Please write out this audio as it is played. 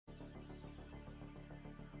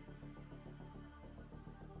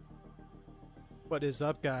What is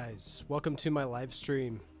up, guys? Welcome to my live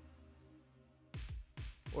stream.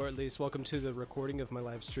 Or at least welcome to the recording of my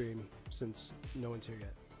live stream, since no one's here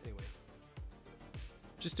yet. Anyway.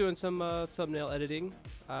 Just doing some thumbnail editing.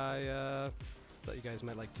 I thought you guys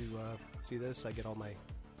might like to see this. I get all my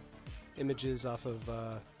images off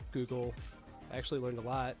of Google. I actually learned a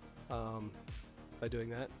lot by doing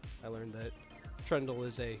that. I learned that trundle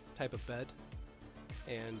is a type of bed,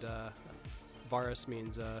 and Varus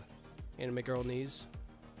means anime girl knees.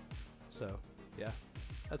 So, yeah,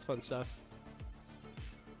 that's fun stuff.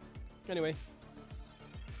 Anyway,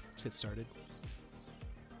 let's get started.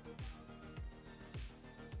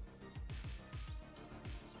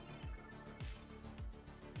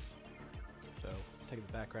 So, taking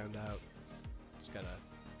the background out, just gotta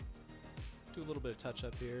do a little bit of touch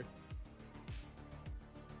up here.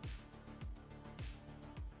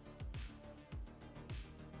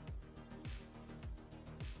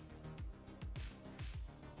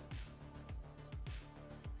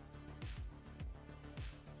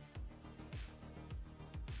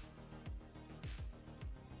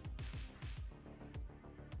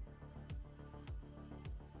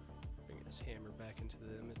 Hammer back into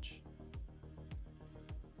the image.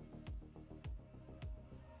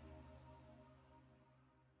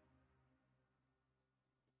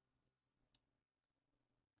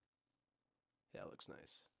 Yeah, it looks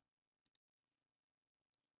nice.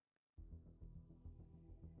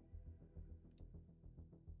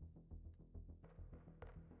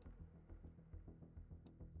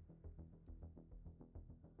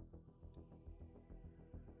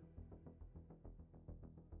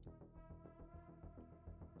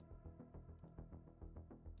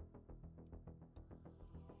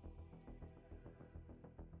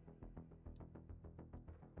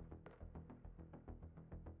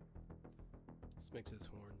 This makes his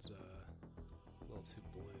horns a little too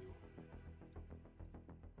blue.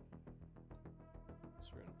 So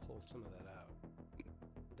we're gonna pull some of that out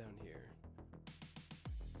down here.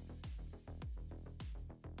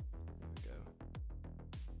 There we go.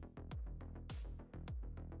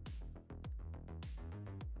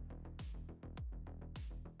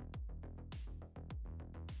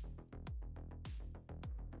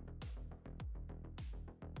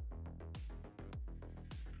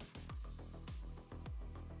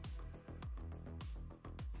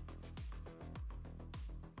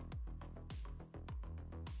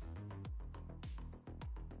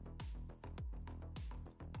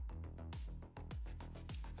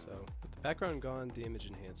 So, with the background gone, the image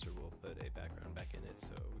enhancer will put a background back in it,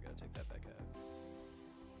 so we gotta take that back out.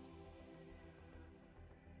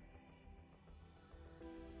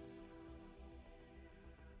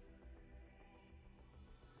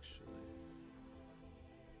 Actually,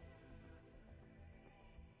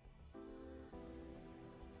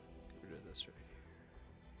 get rid of this right here.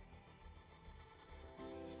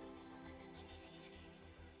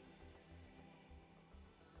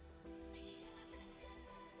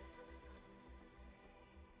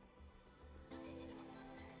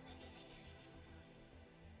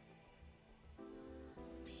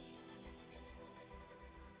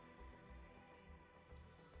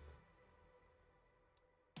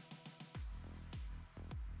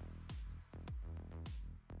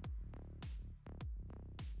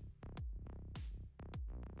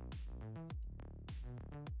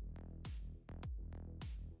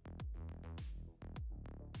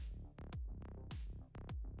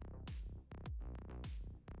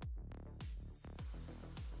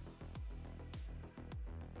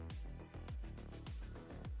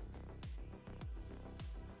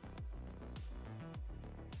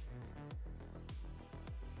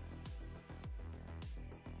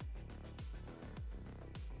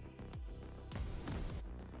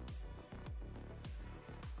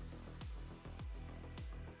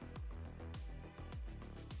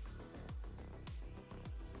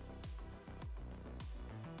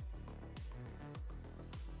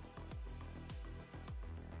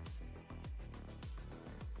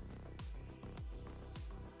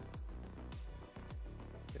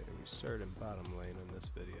 We started in bottom lane on this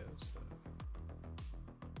video, so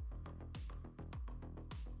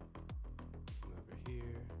come over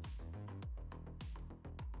here,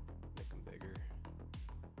 make them bigger.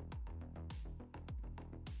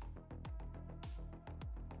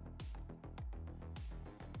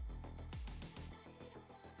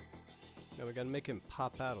 Now we gotta make him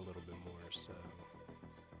pop out a little bit more, so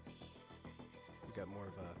we got more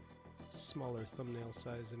of a smaller thumbnail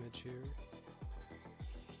size image here.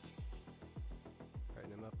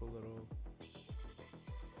 Him up a little.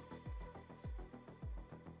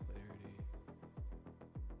 Clarity.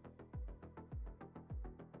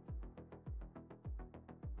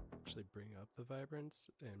 actually bring up the vibrance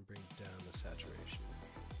and bring down the saturation.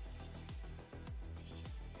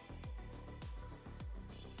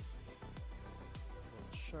 A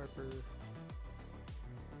little sharper, a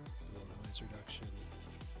little noise reduction.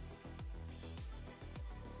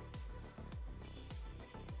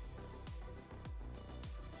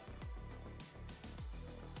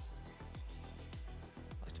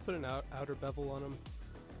 I like to put an outer bevel on him.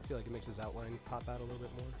 I feel like it makes his outline pop out a little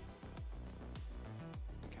bit more.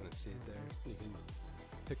 You kind of see it there. You can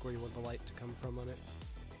pick where you want the light to come from on it.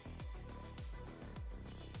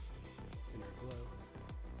 Inner glow.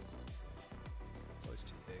 It's always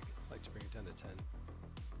too big. I like to bring it down to 10.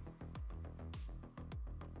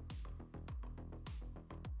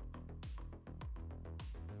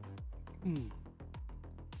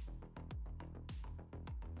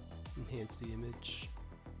 Enhance the image.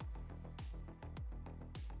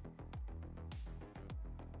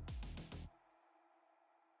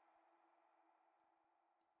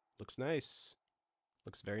 Looks nice.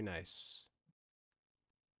 Looks very nice.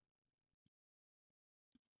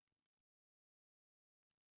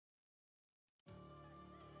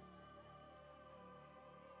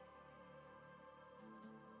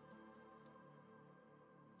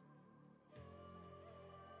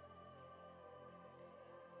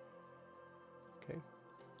 Okay.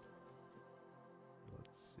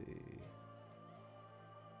 Let's see.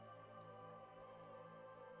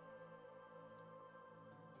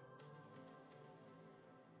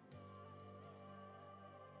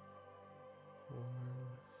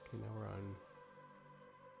 Okay, now we're on.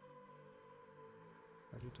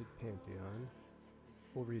 I already did Pantheon.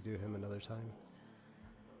 We'll redo him another time.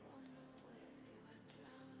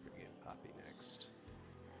 Bring in Poppy next.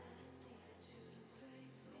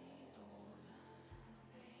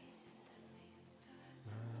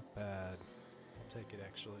 Not bad. I'll take it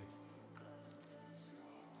actually.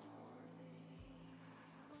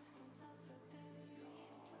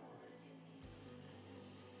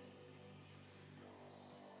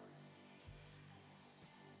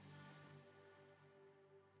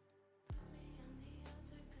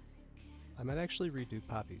 I might actually redo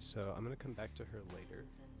Poppy, so I'm going to come back to her later.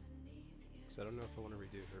 Because I don't know if I want to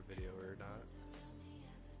redo her video or not.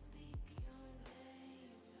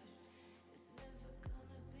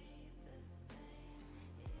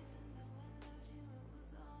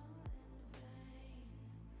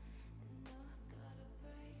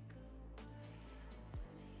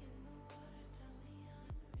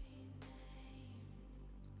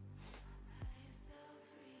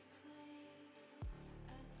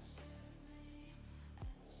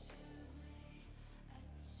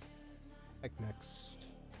 Back next.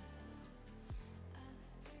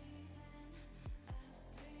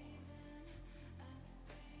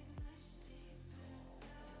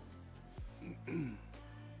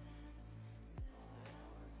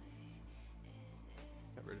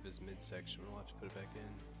 Got rid of his midsection, we'll have to put it back in.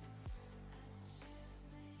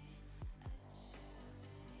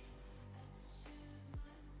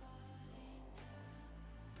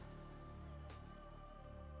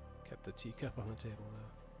 Kept the teacup on the table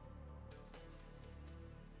though.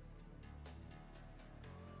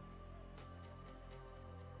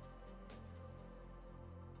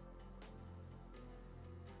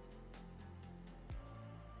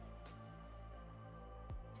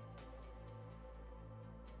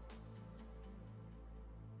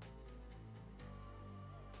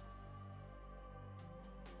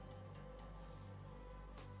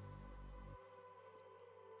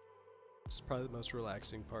 This is probably the most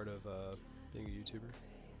relaxing part of being a YouTuber.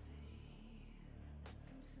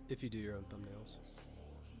 If you do your own thumbnails.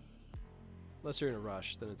 Unless you're in a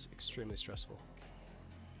rush, then it's extremely stressful.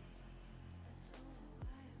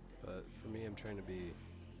 But for me, I'm trying to be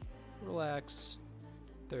relaxed,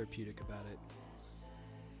 therapeutic about it.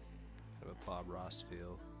 Kind of a Bob Ross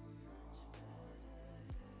feel.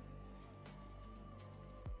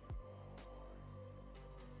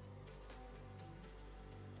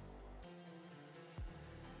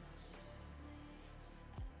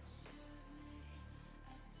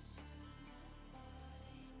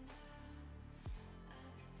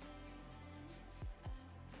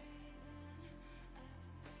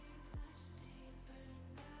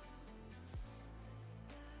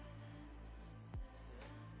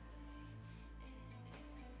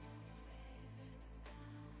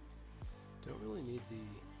 Don't really need the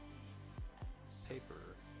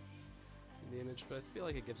paper in the image, but I feel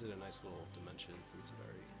like it gives it a nice little dimension since it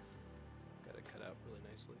already got it cut out really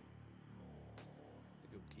nicely.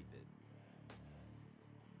 Maybe we'll keep it.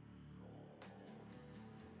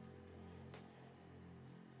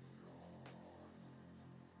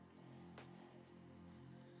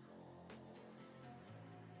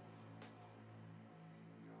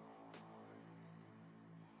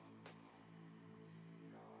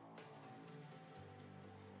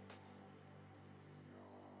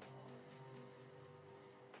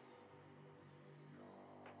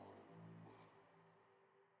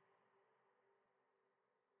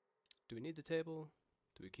 Do we need the table?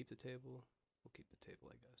 Do we keep the table? We'll keep the table,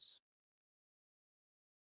 I guess.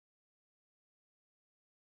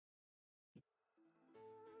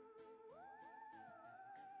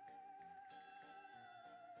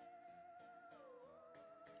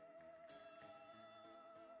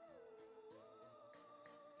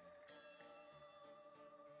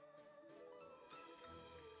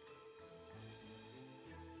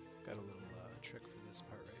 Got a little trick for this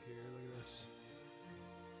part right here. Look at this.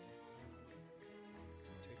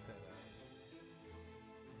 Take that out.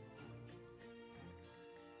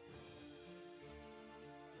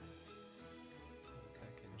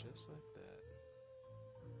 Back in just like that.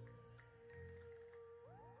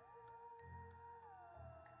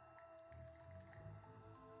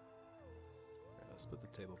 Alright, let's put the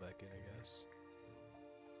table back in, I guess.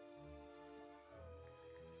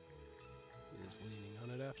 He is leaning on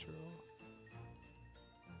it after all.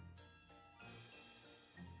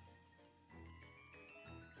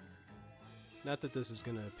 Not that this is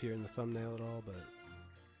going to appear in the thumbnail at all, but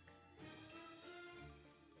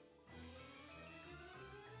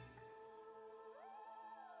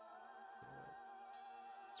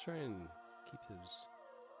let's try and keep his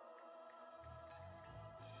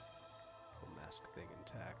whole mask thing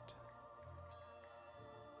intact.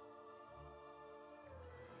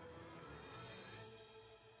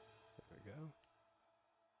 There we go.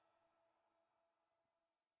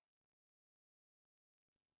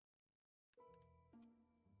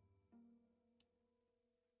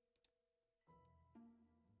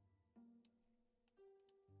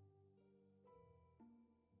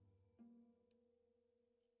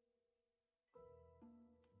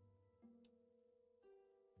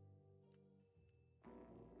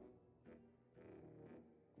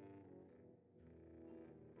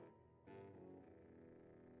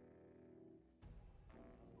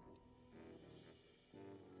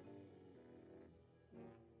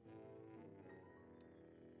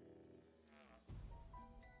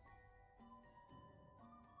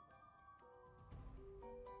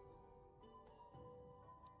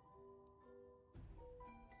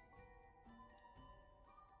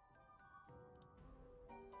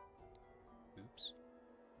 Oops.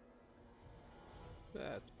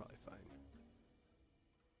 That's probably fine.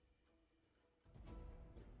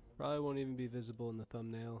 Probably won't even be visible in the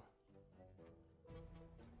thumbnail.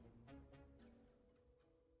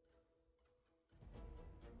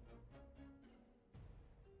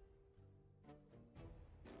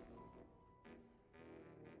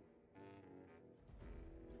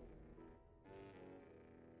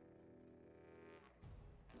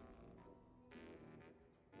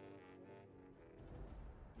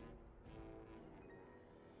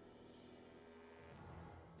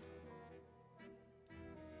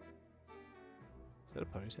 Is that a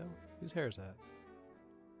ponytail? Whose hair is that?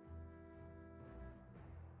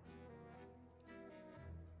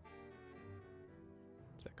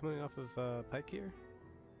 Is that coming off of Pike here?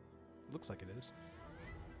 Looks like it is.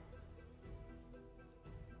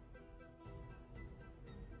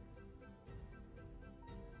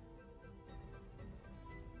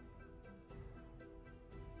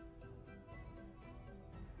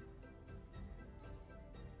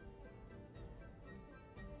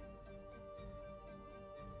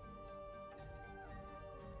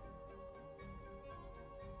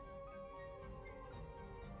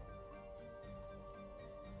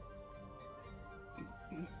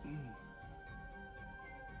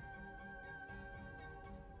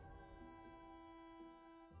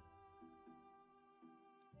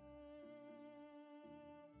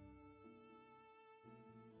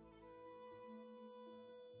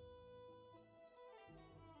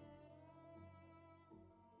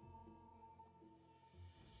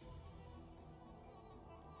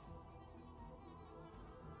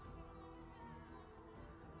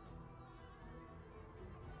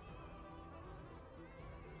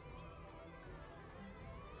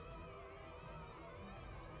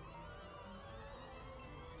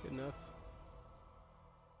 Good enough.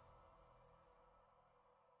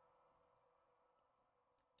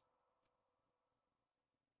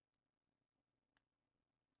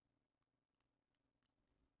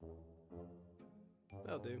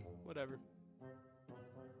 That'll do. Whatever.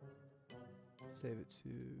 Save it to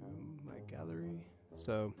my gallery.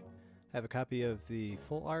 So I have a copy of the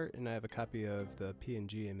full art and I have a copy of the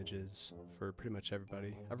PNG images for pretty much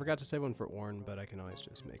everybody. I forgot to save one for Orn, but I can always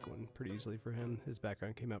just make one pretty easily for him. His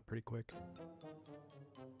background came out pretty quick.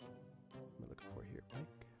 What am I looking for here, Mike?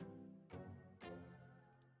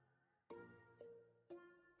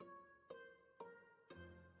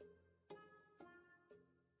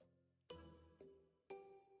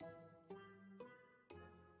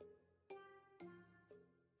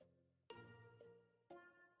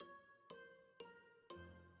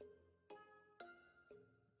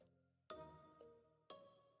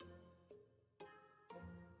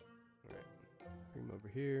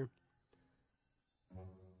 here.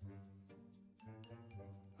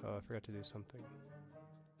 Oh, I forgot to do something.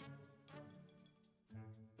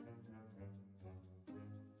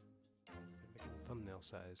 Thumbnail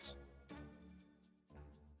size.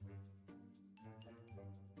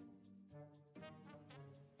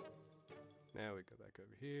 Now we go back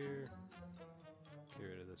over here, get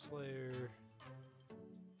rid of this layer.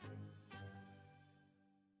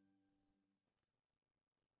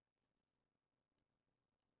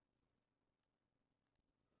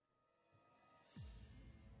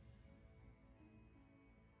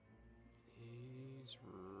 He's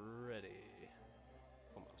ready.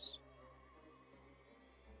 Almost.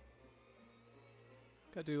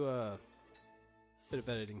 Gotta do a bit of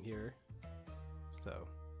editing here. So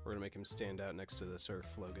we're gonna make him stand out next to the surf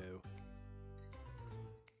logo.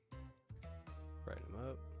 Brighten him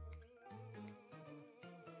up.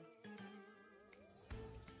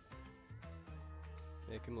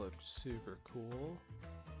 Make him look super cool.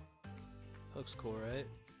 Looks cool, right?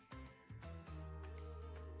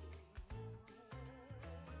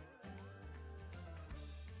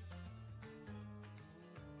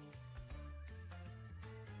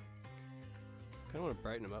 I kind of want to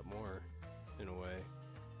brighten him up more, in a way.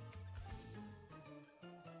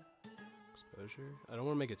 Exposure? I don't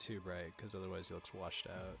want to make it too bright, because otherwise he looks washed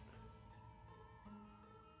out.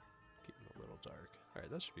 Keep him a little dark.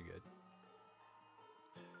 Alright, that should be good.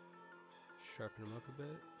 Sharpen him up a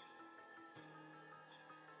bit.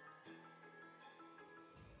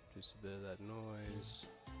 Just a bit of that noise.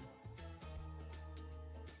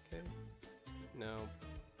 Okay. Now,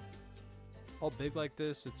 all big like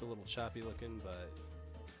this, it's a little choppy looking, but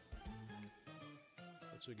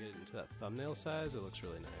once we get into that thumbnail size, it looks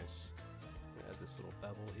really nice. I'm gonna add this little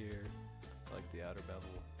bevel here. I like the outer bevel.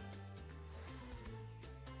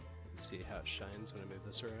 You can see how it shines when I move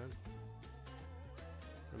this around.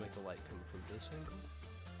 I'm gonna make the light come from this angle.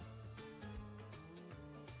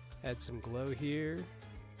 Add some glow here.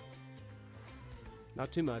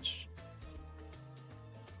 Not too much.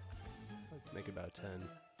 I'd make about a 10.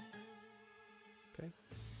 Okay.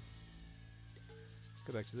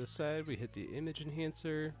 Go back to this side. We hit the image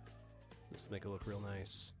enhancer. Let's make it look real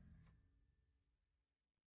nice.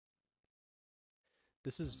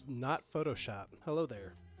 This is not Photoshop. Hello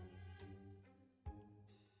there.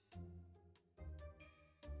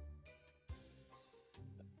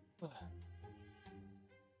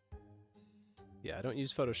 Yeah, I don't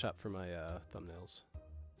use Photoshop for my thumbnails.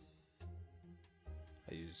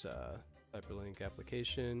 I use hyperlink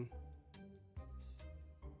application.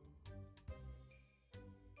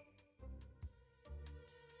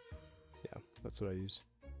 Yeah, that's what I use.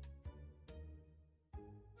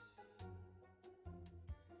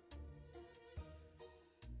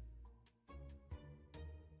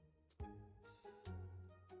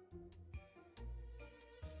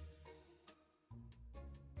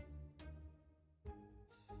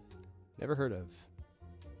 Never heard of.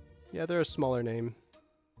 Yeah, they're a smaller name,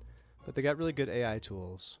 but they got really good AI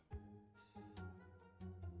tools.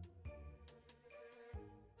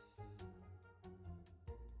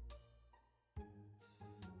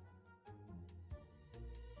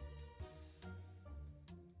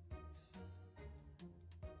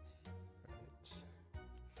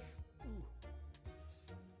 Ooh.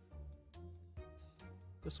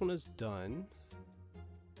 This one is done.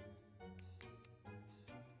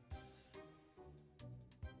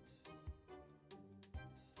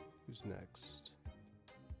 Who's next?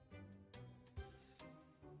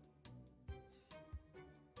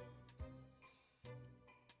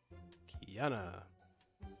 Kiana.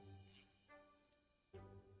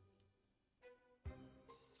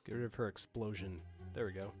 Let's get rid of her explosion. There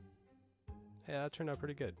we go. Hey, that turned out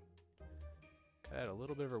pretty good. Gotta add a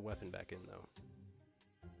little bit of her weapon back in though.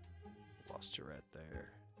 Lost her right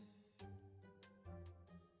there.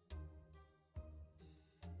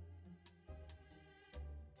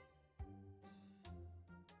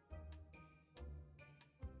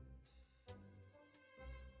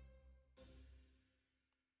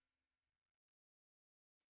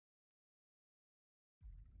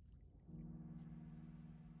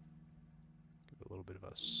 A little bit of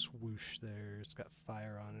a swoosh there. It's got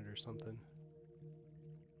fire on it or something.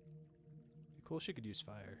 Be cool if she could use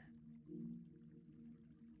fire.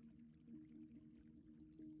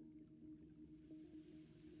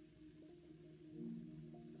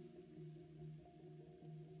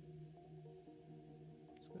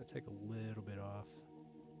 Just gonna take a little bit off.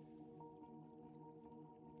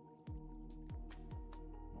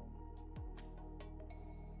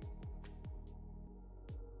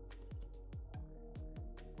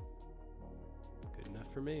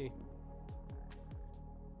 For me.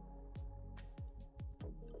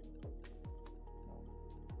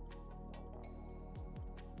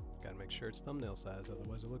 make sure it's thumbnail size,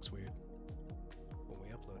 otherwise it looks weird when we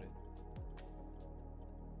upload it.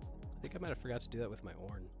 I think I might have forgot to do that with my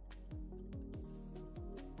Orn.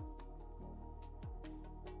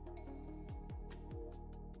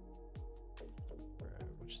 Alright,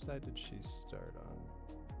 which side did she start on?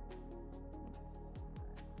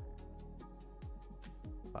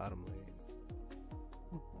 Bottom lane.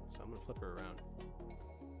 So I'm gonna flip her around.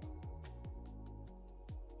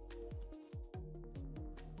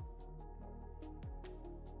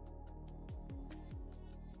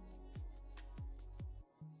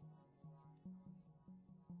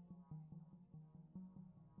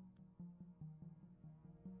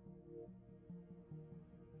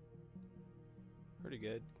 Pretty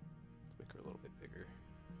good. Let's make her a little bit bigger.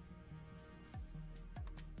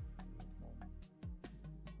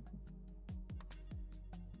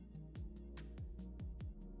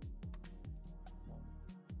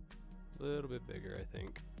 A little bit bigger, I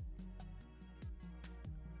think.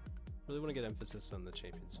 Really want to get emphasis on the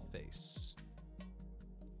champion's face.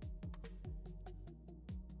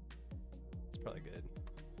 It's probably good.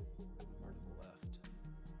 More to the left.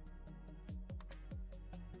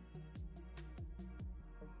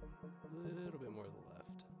 A little bit more to the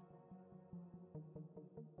left.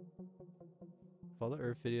 Of all the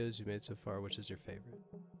URF videos you made so far, which is your favorite?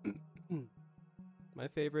 My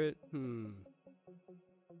favorite?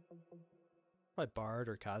 Probably Bard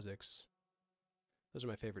or Kha'Zix. Those are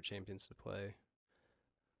my favorite champions to play.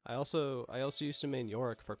 I also used to main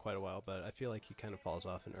Yorick for quite a while, but I feel like he kind of falls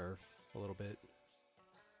off in URF a little bit.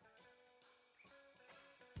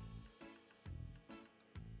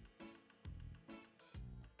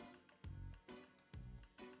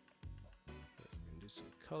 Okay, we're gonna do some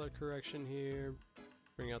color correction here.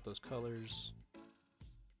 Bring out those colors.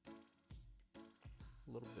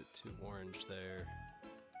 A little bit too orange there.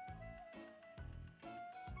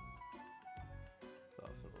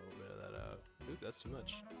 Soften a little bit of that out. Ooh, that's too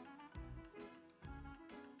much.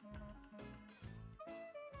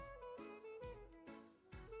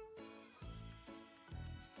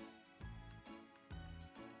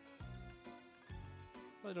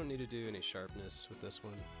 I don't need to do any sharpness with this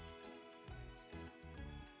one.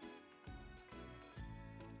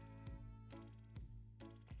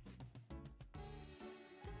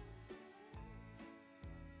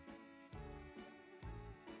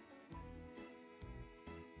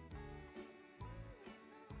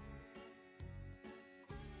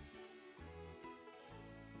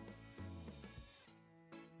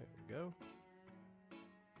 There we go.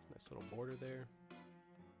 Nice little border there.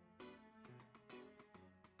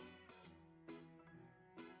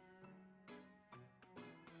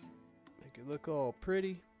 Make it look all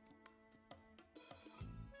pretty.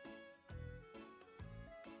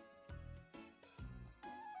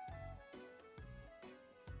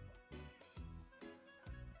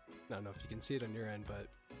 I don't know if you can see it on your end, but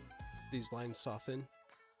these lines soften.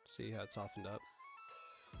 See how it softened up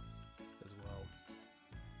as well.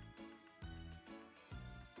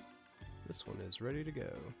 This one is ready to go.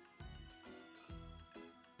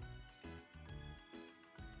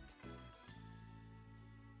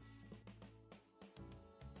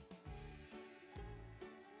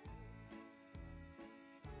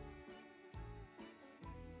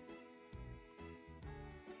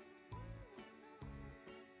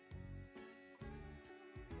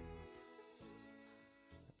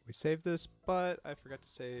 We saved this, but I forgot to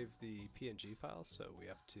save the PNG file, so we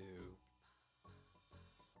have to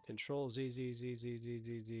Control Z Z Z Z Z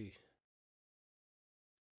Z Z.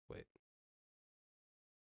 Wait.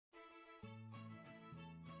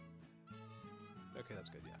 Okay, that's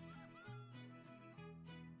good, yeah.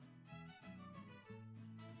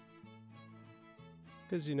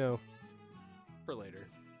 Because, you know, for later.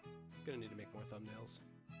 Gonna need to make more thumbnails.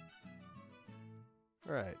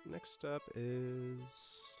 Alright, next up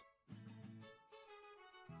is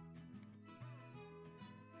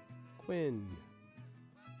Quinn.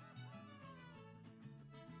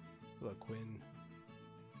 Hello, Quinn.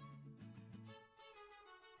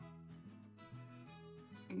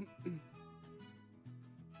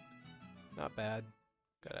 Not bad.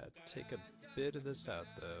 Gotta take a bit of this out,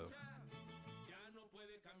 though.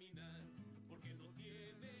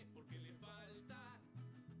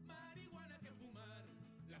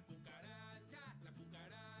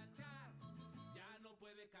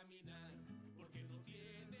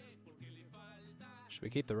 Should we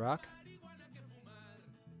keep the rock?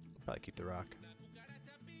 Probably keep the rock.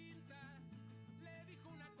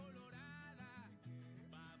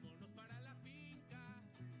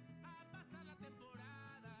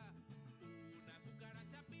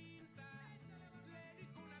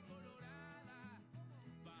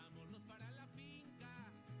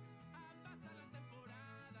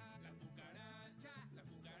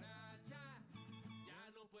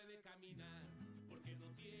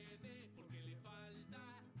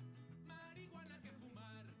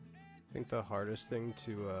 I think the hardest thing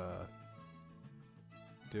to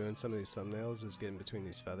do in some of these thumbnails is getting between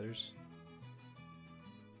these feathers.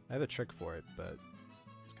 I have a trick for it, but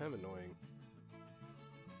it's kind of annoying.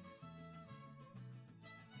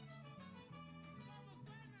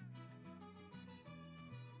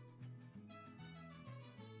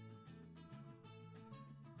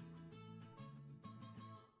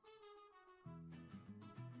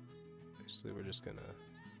 Actually, we're just gonna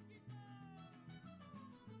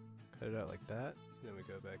cut it out like that, and then we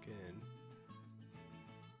go back in.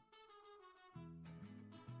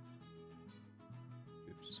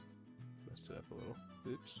 Oops, messed it up a little.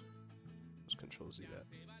 Oops, let's Control Z that.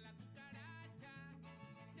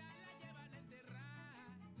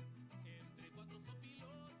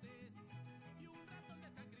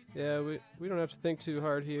 Yeah, we don't have to think too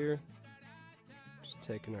hard here. Just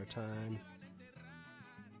taking our time.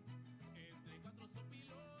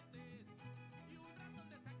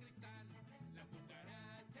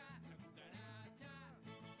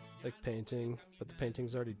 Like painting, but the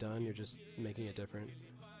painting's already done, you're just making it different.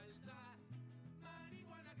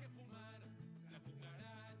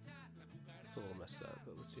 It's a little messed up,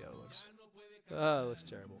 but let's see how it looks. Ah, it looks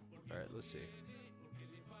terrible. Alright, let's see.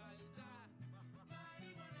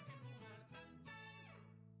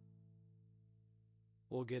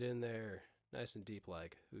 We'll get in there nice and deep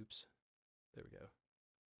like. Oops. There we go.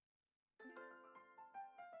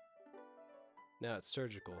 Now it's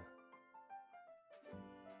surgical.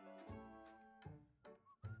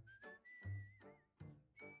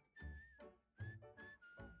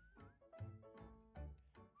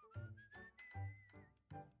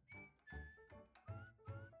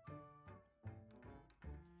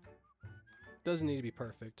 Doesn't need to be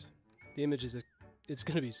perfect. The image is it's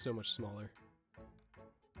going to be so much smaller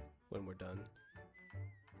when we're done.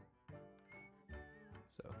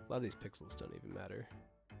 So a lot of these pixels don't even matter.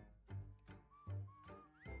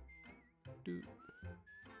 Doot.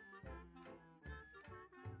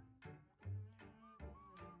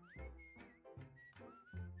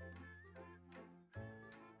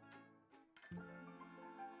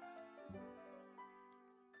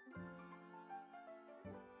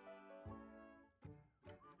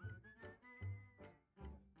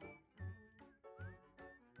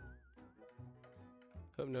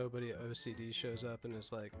 Hope nobody OCD shows up and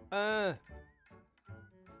is like, that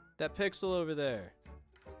pixel over there.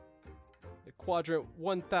 Quadrant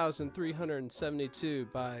 1372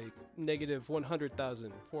 by negative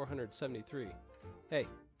 100,473. Hey,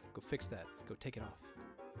 go fix that. Go take it off.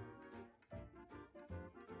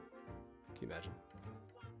 Can you imagine?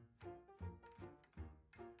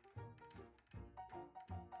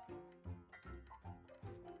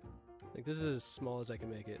 Like, this is as small as I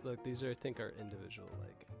can make it. Look, these are, I think, are individual,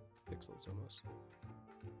 like, pixels almost.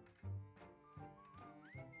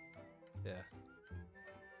 Yeah.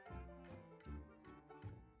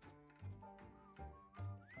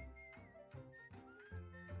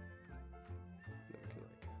 Then we can,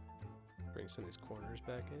 like, bring some of these corners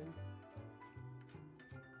back in.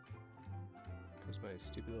 Because my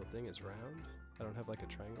stupid little thing is round. I don't have, like, a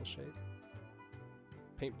triangle shape.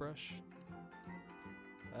 Paintbrush.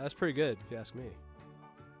 That's pretty good, if you ask me.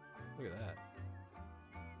 Look at that.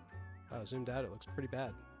 Wow, zoomed out, it looks pretty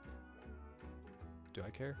bad. Do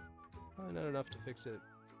I care? Probably not enough to fix it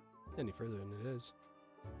any further than it is.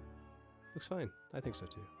 Looks fine. I think so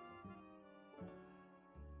too.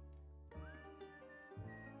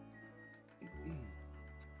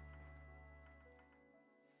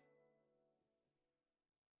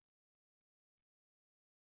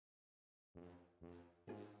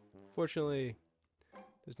 Fortunately,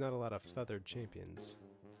 there's not a lot of feathered champions.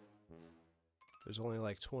 There's only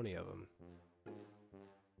like 20 of them.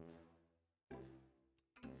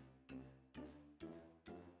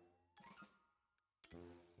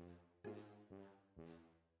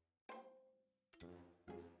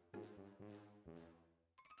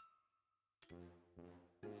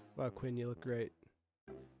 Wow, Quinn, you look great.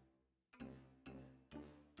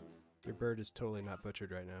 Your bird is totally not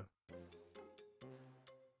butchered right now.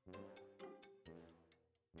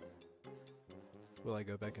 Will I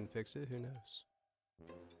go back and fix it? Who knows?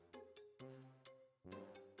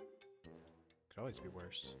 Could always be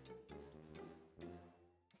worse.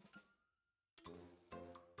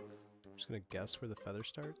 I'm just gonna guess where the feather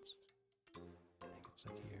starts. I think it's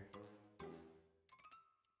like here.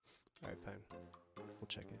 Alright, fine. We'll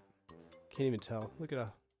check it. Can't even tell. Look at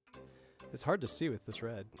how... It's hard to see with this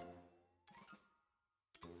red.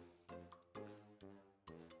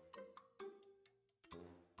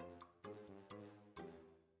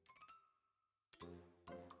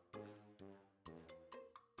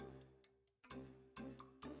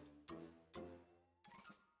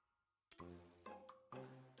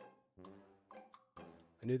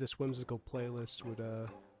 I knew this whimsical playlist would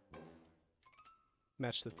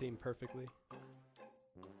match the theme perfectly.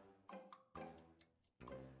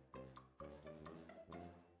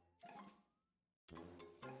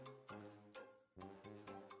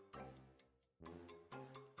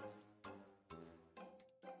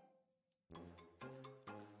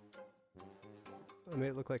 I made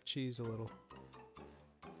it look like cheese a little.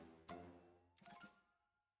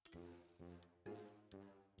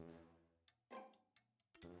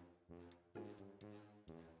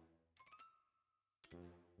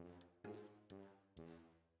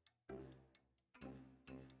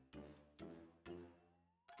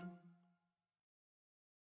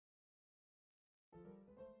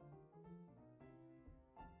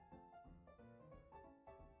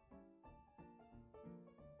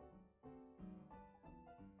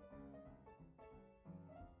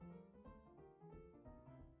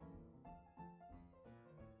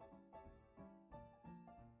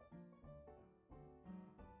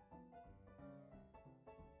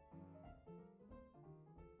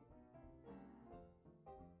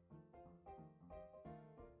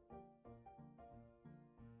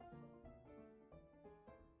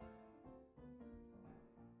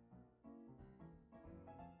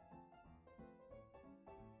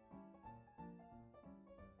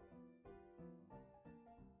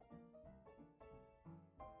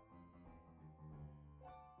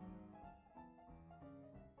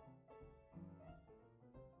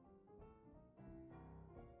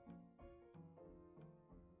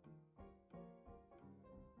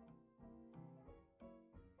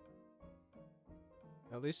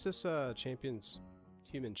 At least this champion's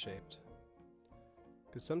human-shaped.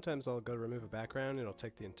 Because sometimes I'll go to remove a background and it'll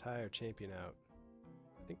take the entire champion out.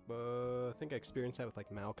 I think I experienced that with like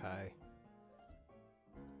Maokai.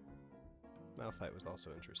 Malphite was also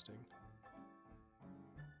interesting.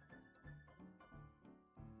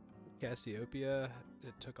 Cassiopeia,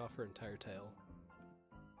 it took off her entire tail.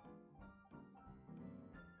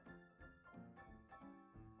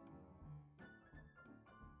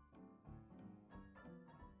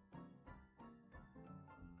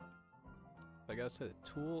 I gotta say, the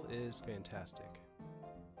tool is fantastic.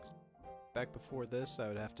 Back before this, I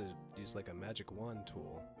would have to use like a magic wand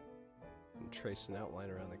tool and trace an outline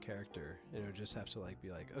around the character, and it would just have to like be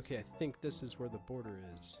like, okay, I think this is where the border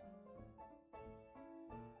is.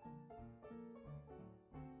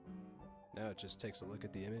 Now it just takes a look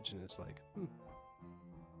at the image and it's like,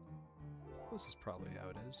 this is probably how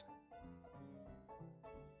it is.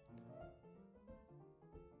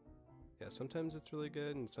 Yeah, sometimes it's really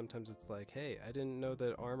good, and sometimes it's like, hey, I didn't know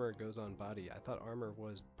that armor goes on body. I thought armor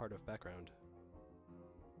was part of background.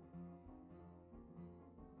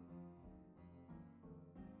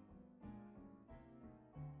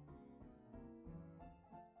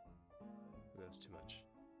 That's too much.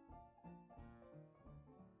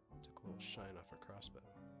 Took a little shine off her crossbow.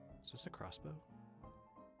 Is this a crossbow?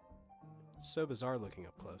 It's so bizarre looking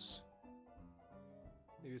up close.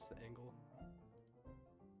 Maybe it's the angle.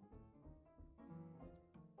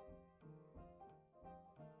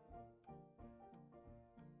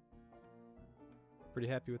 Pretty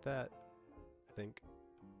happy with that, I think.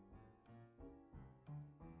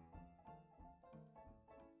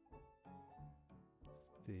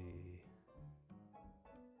 The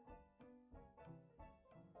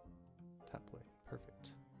top lane,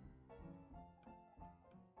 perfect.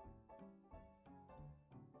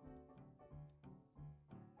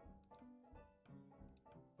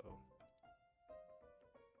 Oh.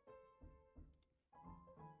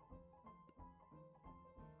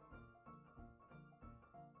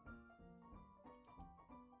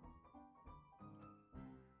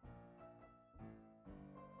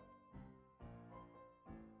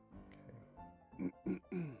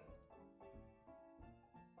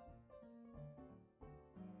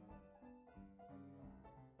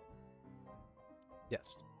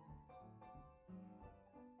 Yes.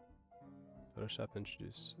 Photoshop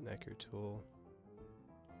introduced an accurate tool.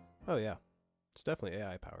 Oh yeah, it's definitely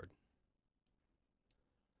AI powered.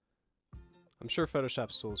 I'm sure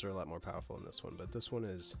Photoshop's tools are a lot more powerful in this one, but this one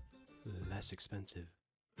is less expensive.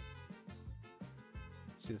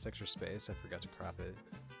 See this extra space? I forgot to crop it.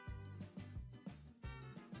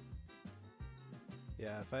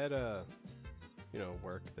 Yeah, if I had a,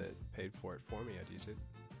 work that paid for it for me, I'd use it.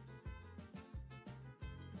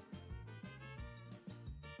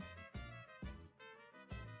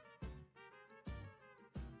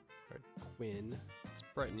 Alright, Quinn, let's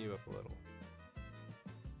brighten you up a little.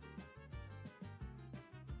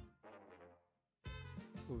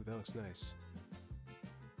 Ooh, that looks nice.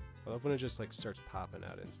 I love when it just like starts popping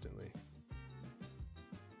out instantly.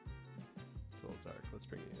 It's a little dark. let's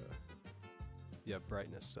bring yeah,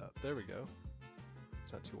 brightness up. There we go.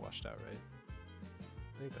 It's not too washed out, right?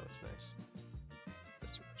 I think that looks nice.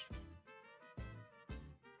 That's too much.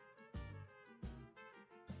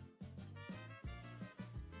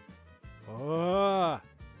 Oh,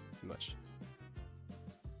 too much.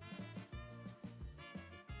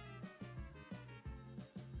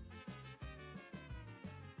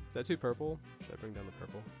 Is that too purple? Should I bring down the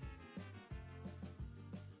purple?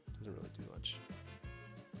 Doesn't really do much.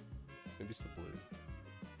 Maybe it's the blue.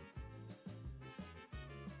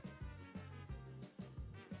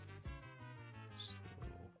 Just a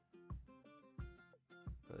little.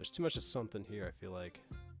 There's too much of something here, I feel like.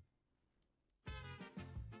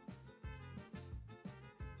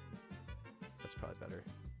 That's probably better.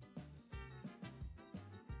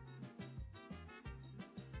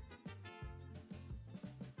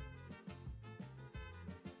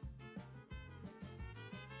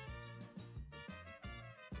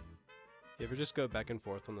 You ever just go back and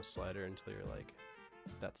forth on the slider until you're like,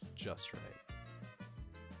 that's just right?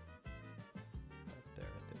 Right there,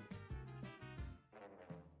 I think.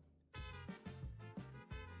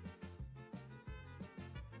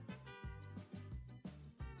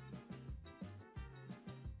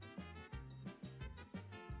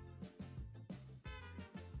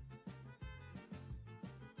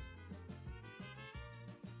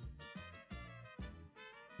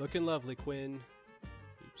 Looking lovely, Quinn.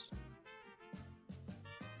 Oops.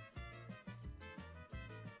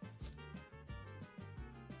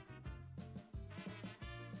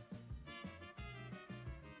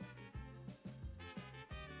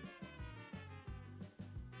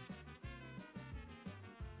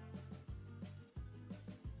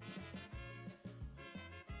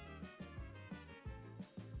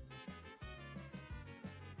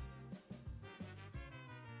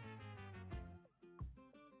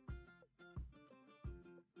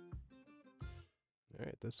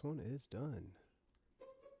 Alright, this one is done.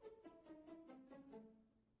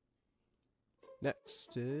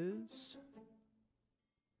 Next is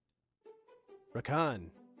Rakan.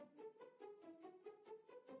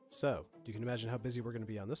 So, you can imagine how busy we're going to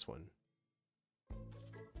be on this one.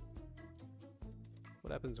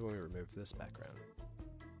 What happens when we remove this background?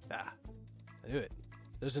 Ah, I knew it.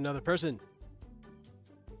 There's another person.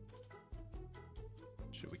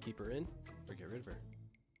 Should we keep her in or get rid of her?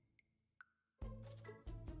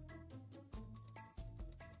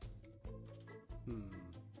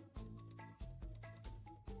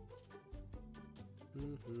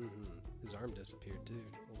 His arm disappeared too.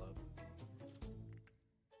 Hold up.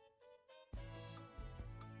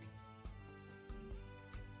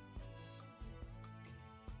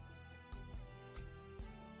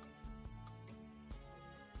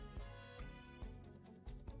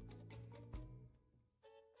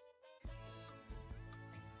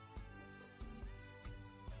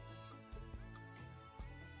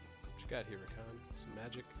 What you got here, Rakan? Some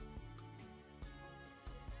magic?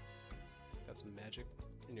 Got some magic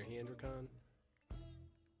in your hand, Rakan?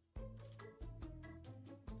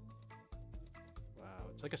 Wow,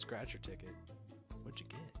 it's like a scratcher ticket. What'd you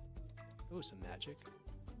get? Oh, some magic.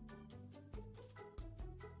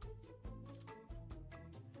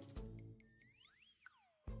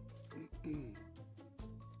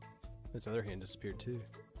 His other hand disappeared too.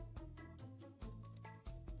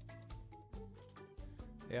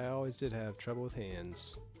 Yeah, I always did have trouble with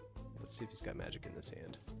hands. Let's see if he's got magic in this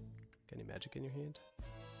hand. Got any magic in your hand?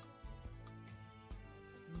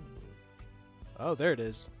 Oh, there it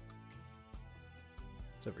is.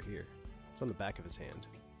 It's over here. It's on the back of his hand.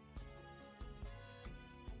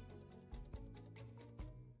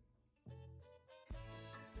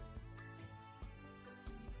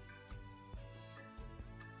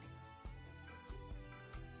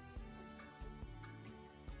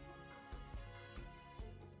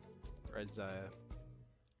 Right, Zaya.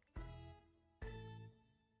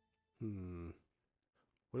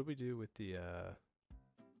 What do we do with the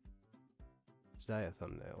Zaya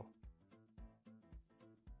thumbnail?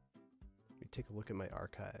 Let me take a look at my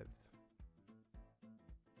archive.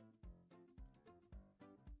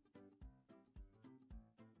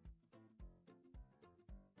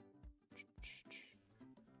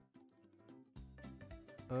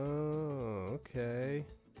 Oh, okay.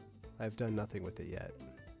 I've done nothing with it yet.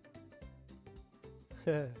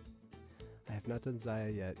 I have not done Zaya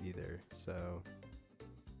yet either, so...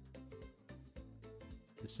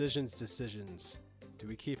 Decisions. Do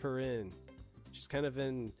we keep her in? She's kind of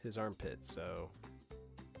in his armpit, so...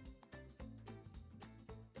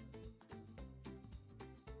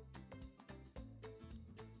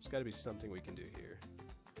 There's gotta be something we can do here.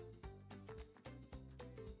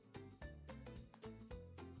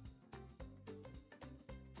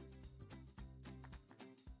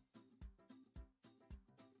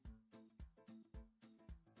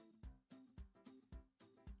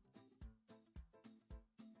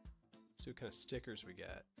 See what kind of stickers we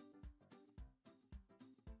got.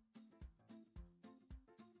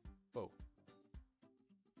 Whoa.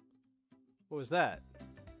 What was that?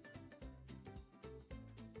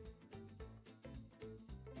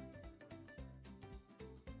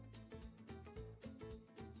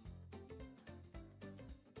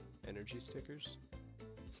 Energy stickers?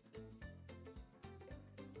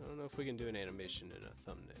 I don't know if we can do an animation in a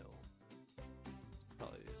thumbnail.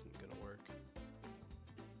 Probably isn't gonna work.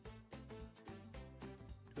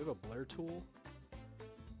 Do we have a blur tool?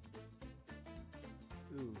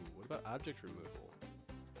 Ooh, what about object removal?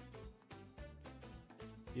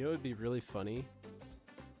 You know what would be really funny?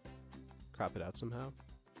 Crop it out somehow.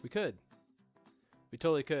 We could. We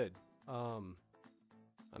totally could. I'm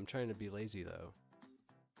trying to be lazy though.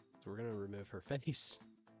 So we're gonna remove her face.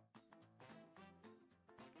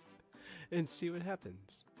 And see what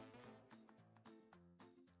happens.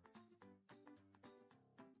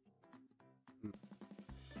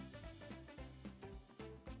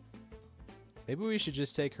 Maybe we should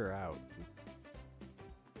just take her out.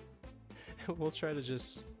 We'll try to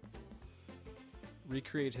just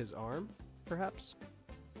recreate his arm, perhaps?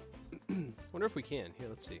 Wonder if we can. Here,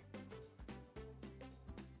 let's see.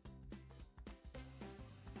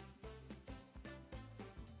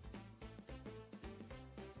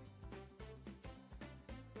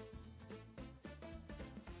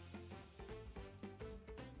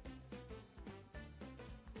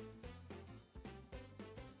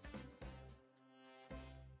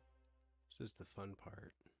 This is the fun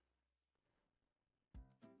part.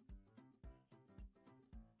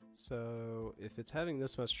 So, if it's having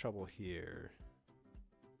this much trouble here,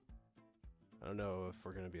 I don't know if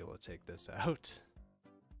we're going to be able to take this out.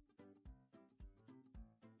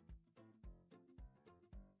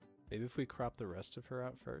 Maybe if we crop the rest of her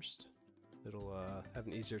out first, it'll have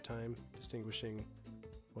an easier time distinguishing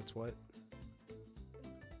what's what.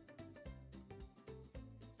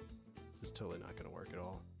 This is totally not going to work at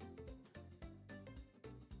all.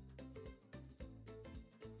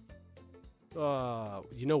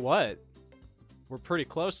 You know what? We're pretty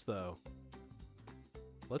close though.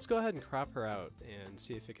 Let's go ahead and crop her out and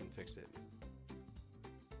see if it can fix it.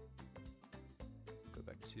 Go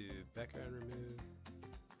back to background remove.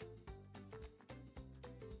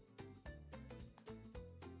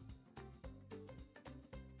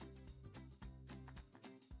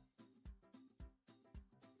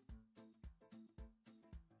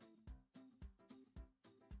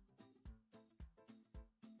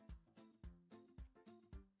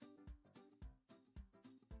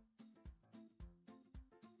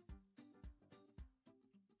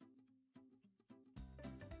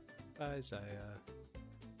 Guys, I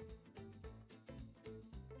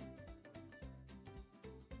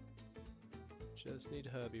just need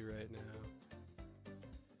hubby right now.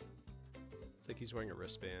 It's like he's wearing a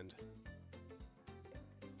wristband.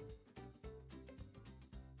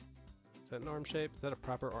 Is that an arm shape? Is that a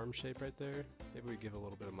proper arm shape right there? Maybe we give a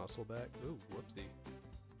little bit of muscle back. Ooh, whoopsie.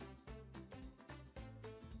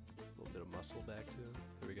 A little bit of muscle back to him.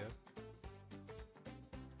 There we go.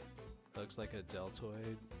 Looks like a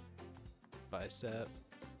deltoid. Bicep.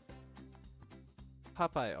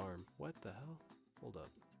 Popeye arm. What the hell? Hold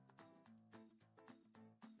up.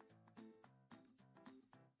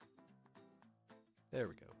 There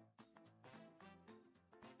we go.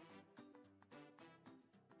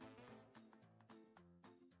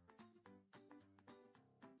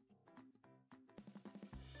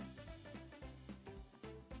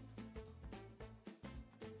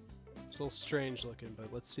 It's a little strange looking,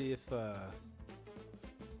 but let's see if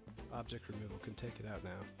object removal can take it out now.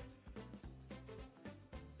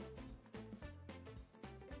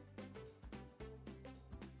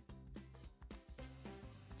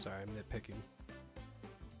 Sorry, I'm nitpicking.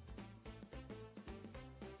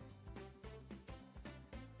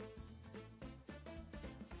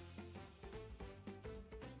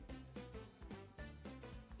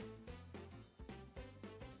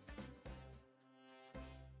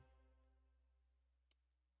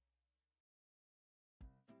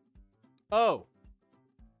 Oh!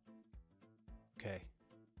 Okay.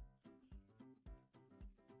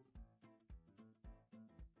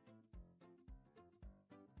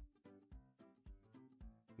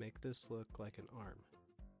 Make this look like an arm.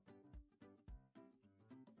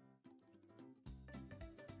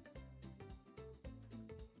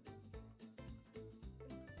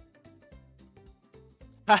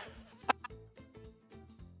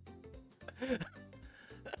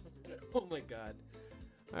 Oh my god.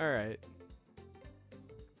 Alright.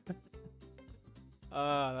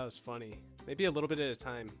 That was funny. Maybe a little bit at a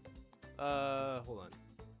time. Hold on.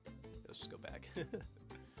 Let's just go back.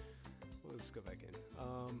 let's go back in.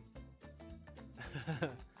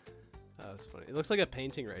 That was funny. It looks like a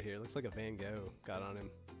painting right here. It looks like a Van Gogh got on him.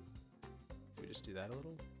 Can we just do that a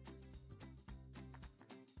little?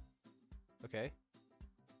 Okay.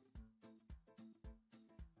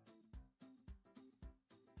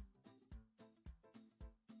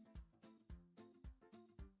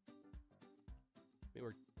 I mean,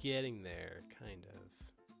 we're getting there, kind of.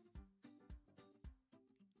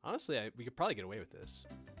 Honestly, we could probably get away with this,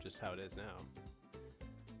 just how it is now.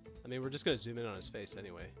 I mean, we're just gonna zoom in on his face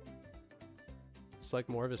anyway. Select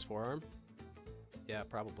more of his forearm? Yeah,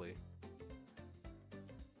 probably.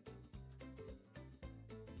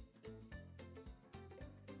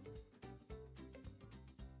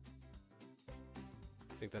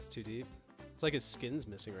 I think that's too deep. It's like his skin's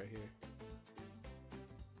missing right here.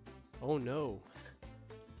 Oh no.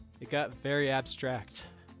 It got very abstract.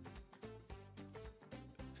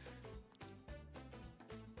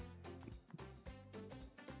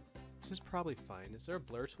 This is probably fine. Is there a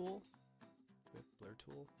blur tool? Do we have a blur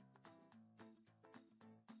tool?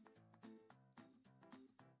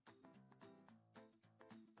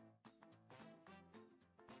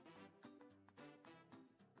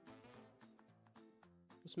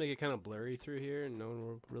 Let's make it kind of blurry through here and no one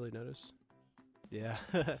will really notice. Yeah.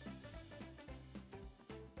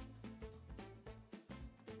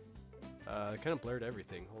 Kind of blurred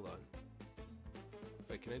everything. Hold on.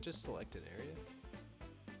 Wait, can I just select an area?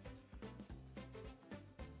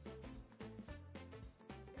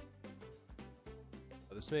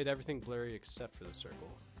 Oh, this made everything blurry except for the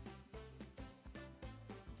circle.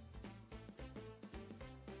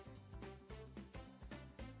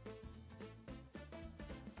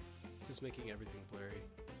 This is making everything blurry.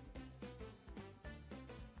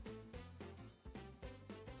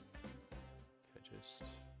 Can I just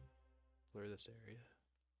blur this area?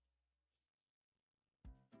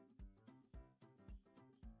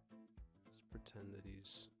 Just pretend that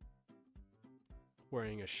he's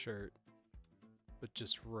wearing a shirt, but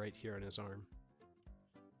just right here on his arm.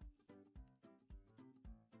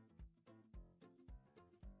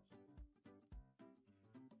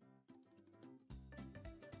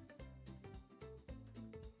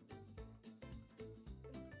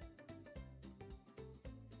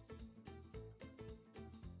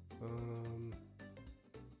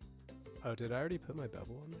 Oh, did I already put my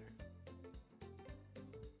bevel on there?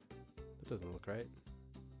 That doesn't look right.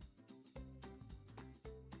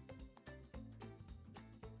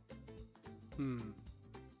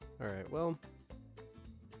 Alright, well.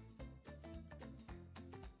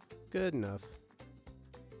 Good enough.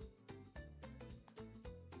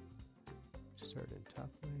 Start in top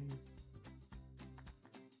lane.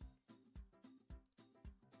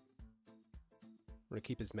 I'm gonna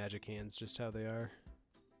keep his magic hands just how they are.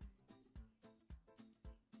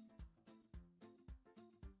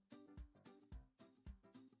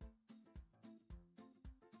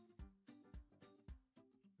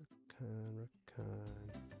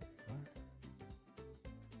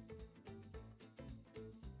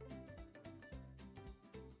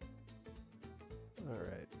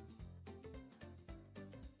 Alright.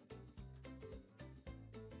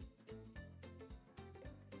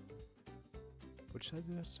 Which side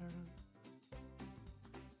did I start on?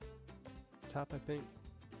 Top, I think.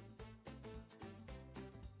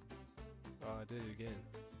 Oh, I did it again.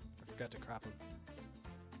 I forgot to crop him.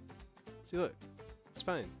 See, look. It's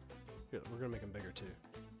fine. Here, we're gonna make him bigger, too.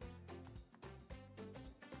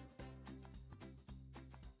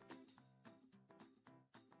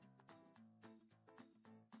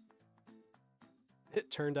 It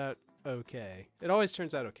turned out okay. It always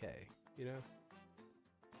turns out okay, you know?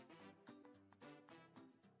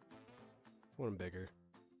 I want him bigger.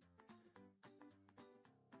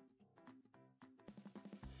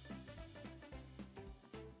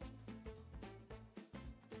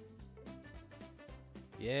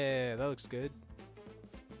 Yeah, that looks good.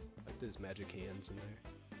 I like those magic hands in there.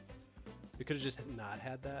 We could have just not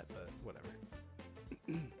had that, but whatever.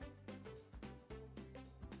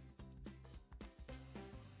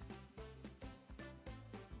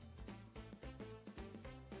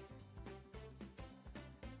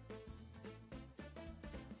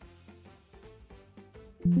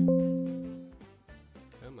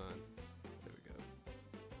 Come on. There we go.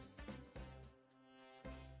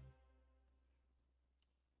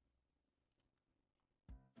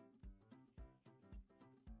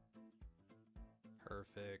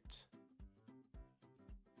 Perfect.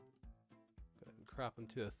 Go ahead and crop them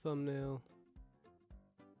to a thumbnail.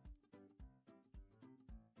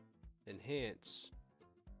 Enhance.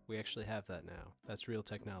 We actually have that now. That's real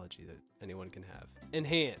technology that anyone can have.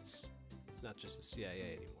 Enhance. It's not just the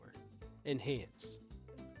CIA anymore. Enhance.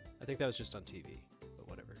 I think that was just on TV, but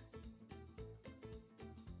whatever.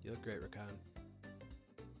 You look great, Rakan.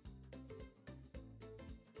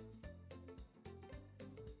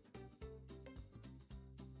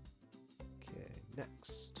 Okay,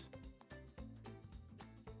 next.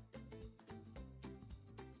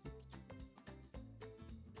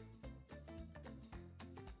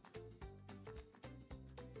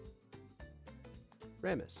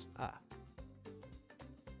 Ramus. Ah.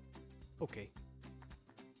 Okay.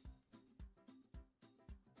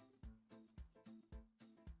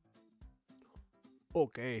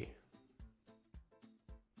 Okay.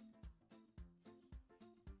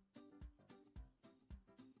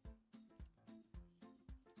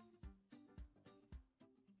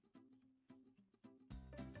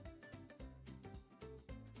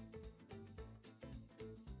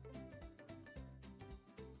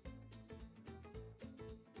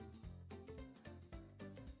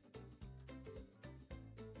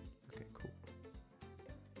 Okay, cool.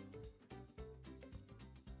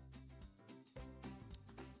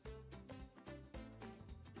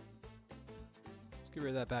 Let's get rid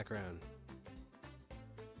of that background.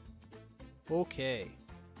 Okay.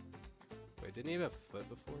 Wait, didn't he have a foot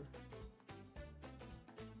before?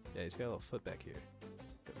 Yeah, he's got a little foot back here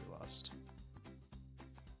that we lost.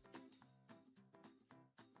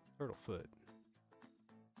 Turtle foot.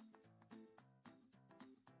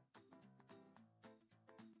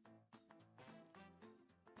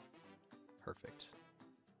 Perfect.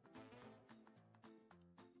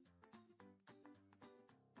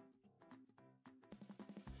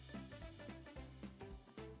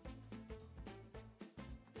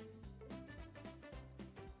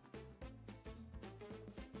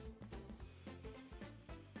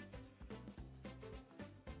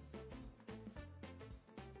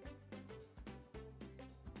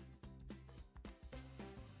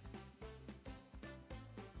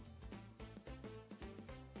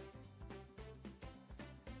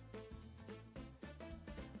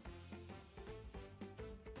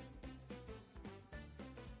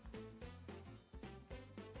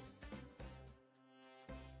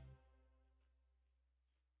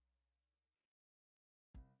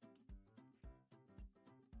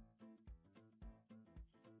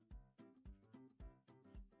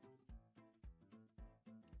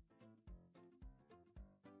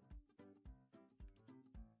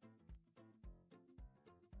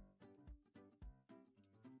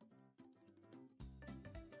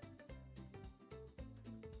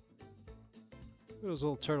 Those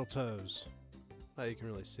little turtle toes. Oh, you can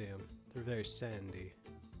really see them. They're very sandy.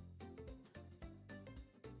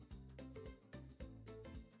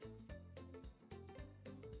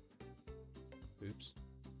 Oops.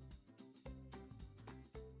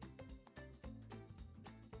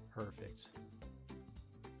 Perfect.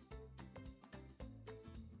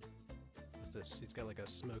 What's this? He's got like a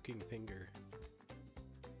smoking finger.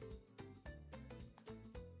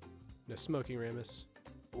 No smoking, Ramus.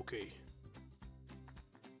 Okay.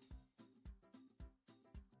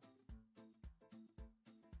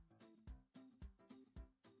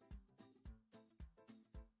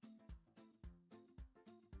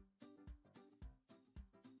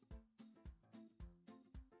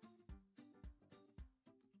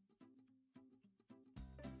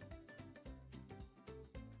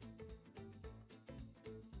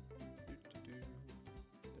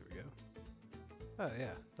 There we go. Oh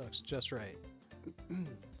yeah, looks just right.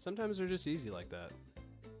 Sometimes they're just easy like that.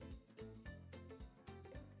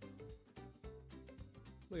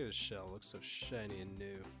 Look at his shell, looks so shiny and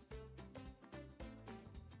new.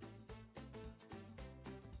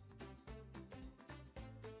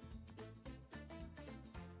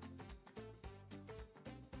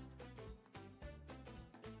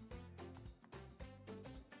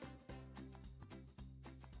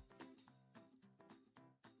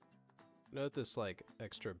 Note this like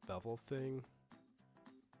extra bevel thing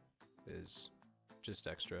is just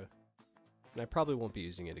extra. And I probably won't be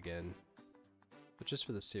using it again. But just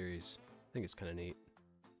for the series, I think it's kind of neat.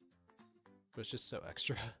 But it's just so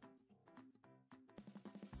extra.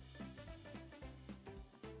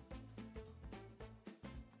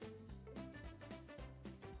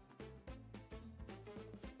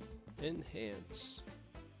 Enhance.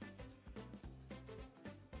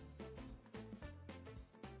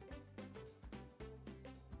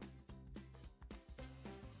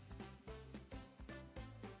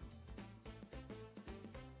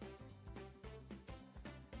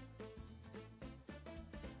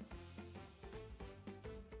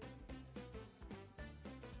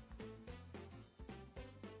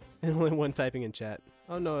 And only one typing in chat.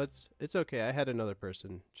 Oh no, it's okay. I had another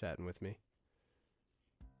person chatting with me.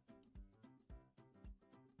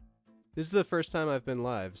 This is the first time I've been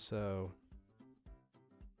live, so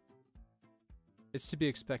it's to be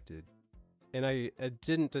expected. And I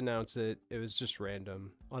didn't announce it, it was just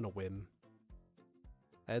random, on a whim.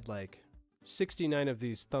 I had like 69 of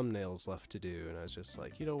these thumbnails left to do, and I was just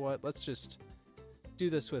like, you know what, let's just do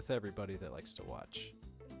this with everybody that likes to watch.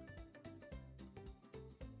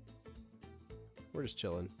 We're just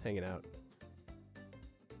chilling, hanging out.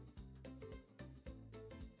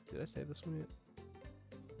 Did I save this one yet?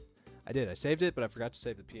 I did, I saved it, but I forgot to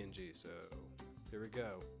save the PNG, so here we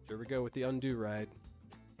go. Here we go with the undo ride.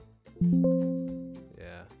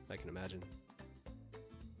 Yeah, I can imagine.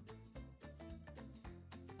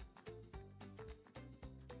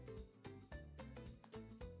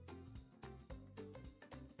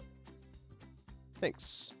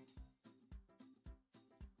 Thanks.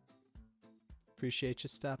 Appreciate you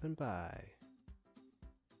stopping by.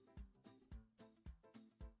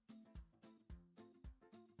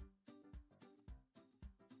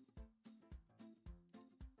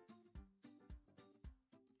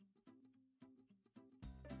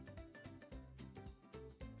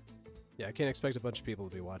 Yeah, I can't expect a bunch of people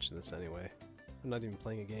to be watching this anyway. I'm not even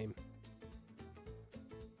playing a game.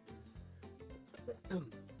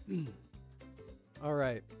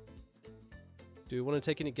 Alright. Do we want to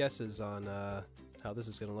take any guesses on how this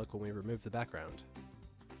is going to look when we remove the background?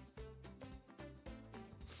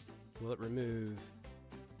 Will it remove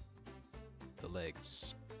the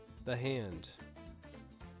legs, the hand,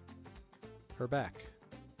 her back?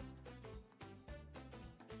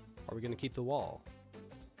 Are we going to keep the wall?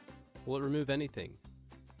 Will it remove anything?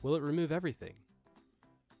 Will it remove everything?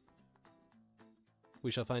 We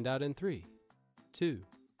shall find out in 3, 2,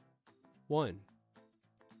 1.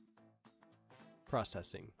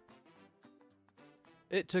 Processing.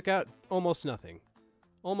 It took out almost nothing.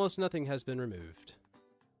 Almost nothing has been removed.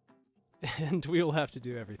 And we will have to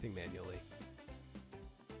do everything manually.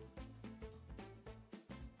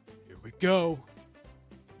 Here we go.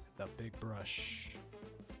 The big brush.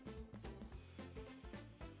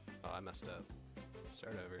 Oh, I messed up.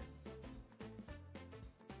 Start over.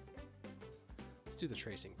 Let's do the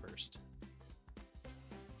tracing first.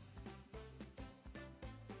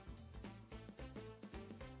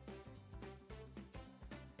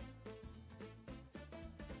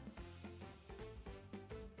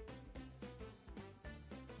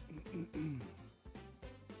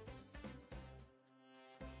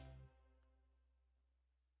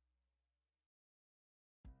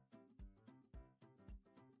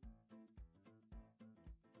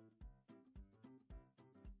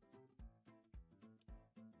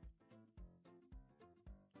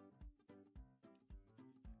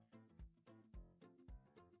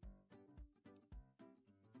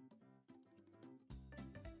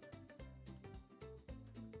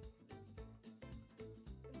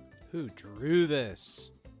 Who drew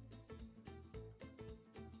this?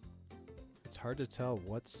 It's hard to tell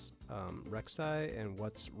what's Rek'Sai and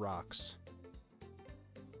what's rocks.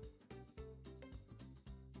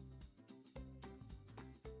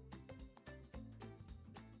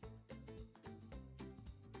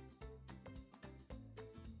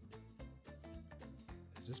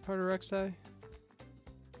 Is this part of Rek'Sai?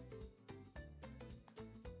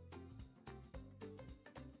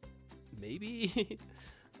 Maybe?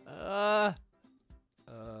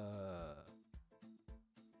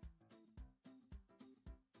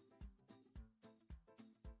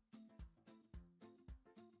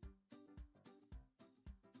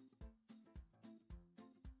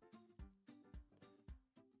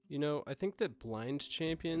 You know, I think that blind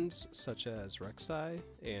champions such as Rek'Sai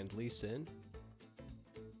and Lee Sin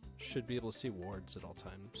should be able to see wards at all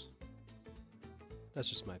times. That's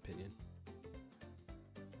just my opinion.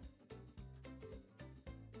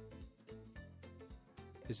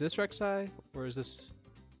 Is this Rek'Sai, or is this...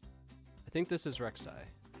 I think this is Rek'Sai.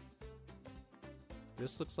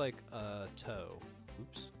 This looks like a toe.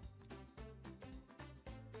 Oops.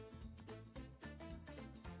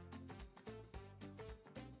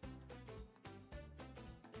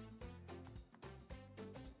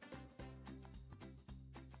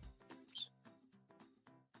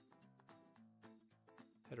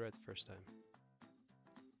 Had it right the first time.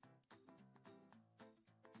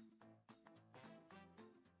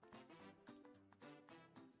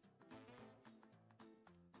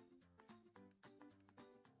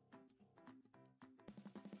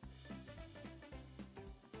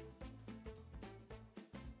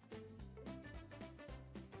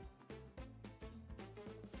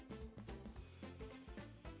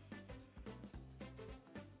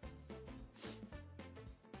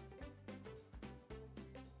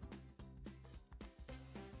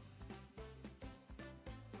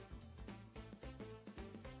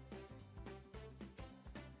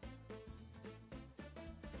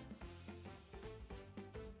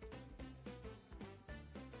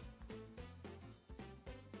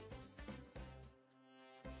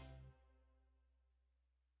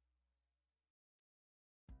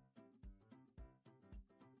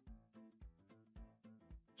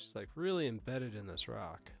 She's like really embedded in this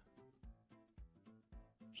rock.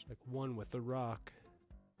 She's like one with the rock.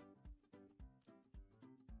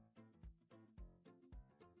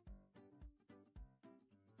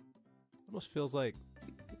 Almost feels like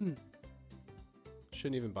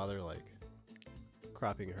shouldn't even bother like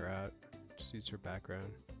cropping her out. Just use her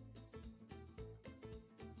background.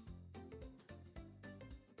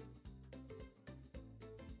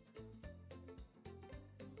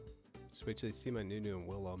 Just wait till you see my Nunu and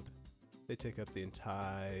Willump. They take up the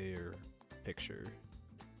entire picture.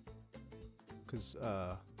 Cause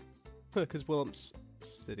Willump's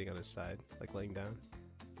sitting on his side, like laying down.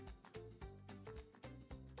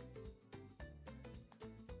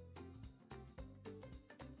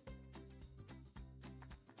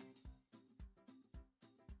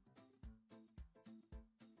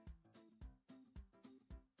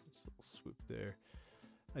 Just a little swoop there.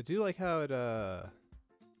 I do like how it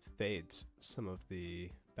fades some of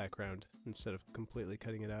the background instead of completely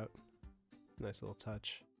cutting it out. Nice little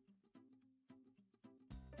touch.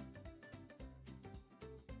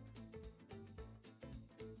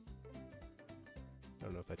 I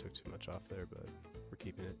don't know if I took too much off there, but we're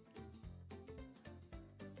keeping it.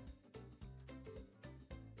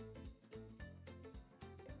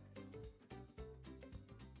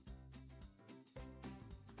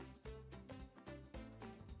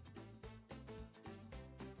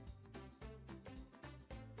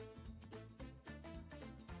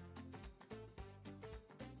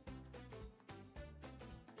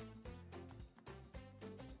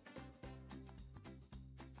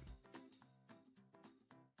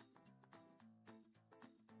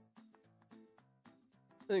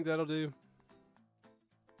 I think that'll do.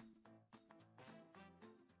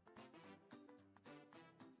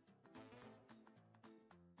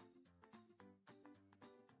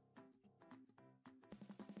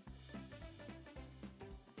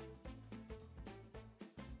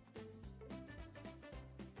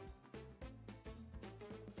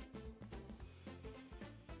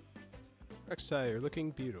 Rek'Sai, you're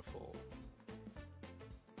looking beautiful.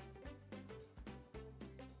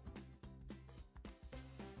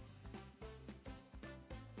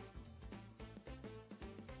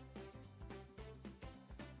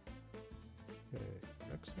 Okay,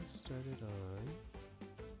 Rek'Sai started on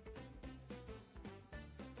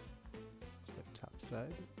looks like top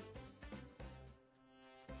side.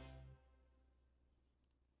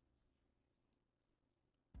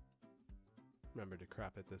 Remember to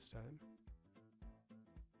crop it this time.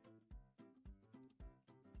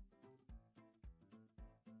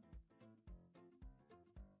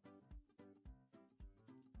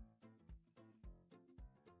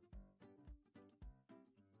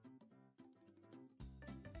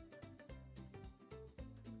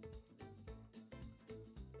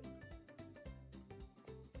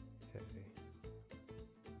 Okay.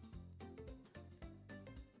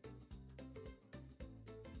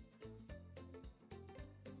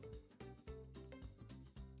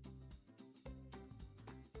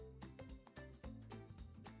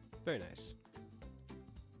 Very nice.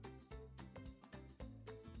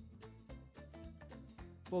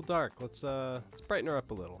 A little dark. Let's brighten her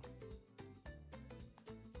up a little.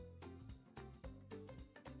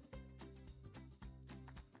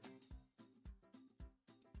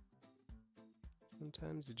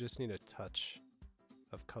 Sometimes you just need a touch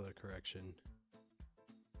of color correction.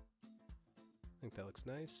 I think that looks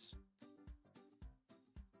nice.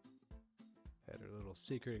 Add our little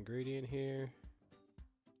secret ingredient here.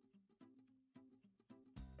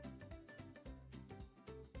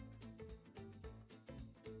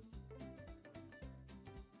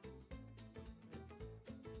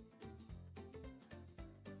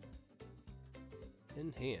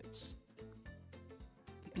 Enhance.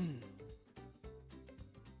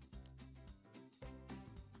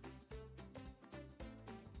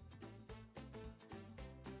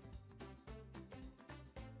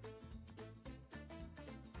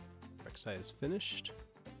 Rek'Sai is finished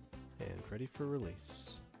and ready for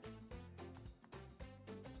release.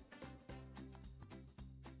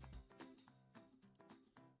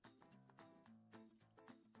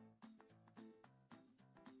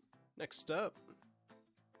 Next up,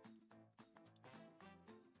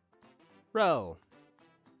 Rel.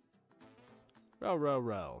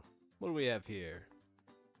 Rel. What do we have here?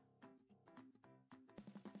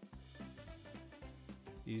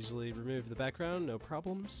 Easily remove the background, no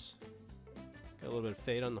problems. Got a little bit of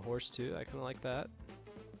fade on the horse too, I kind of like that.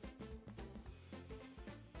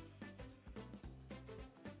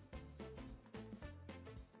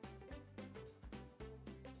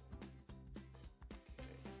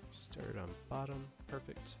 Okay, start on bottom,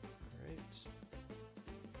 perfect. All right.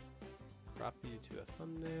 Crop you to a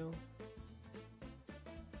thumbnail.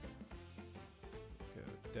 Go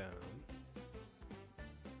down.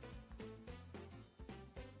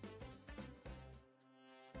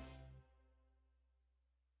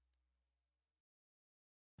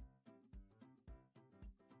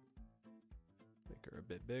 Make her a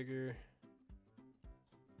bit bigger.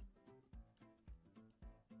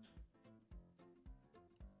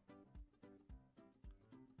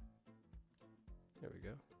 There we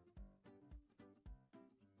go.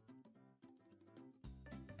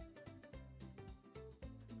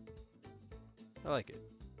 I like it.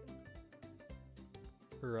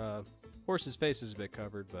 Her horse's face is a bit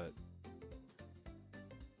covered, but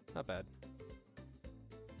not bad.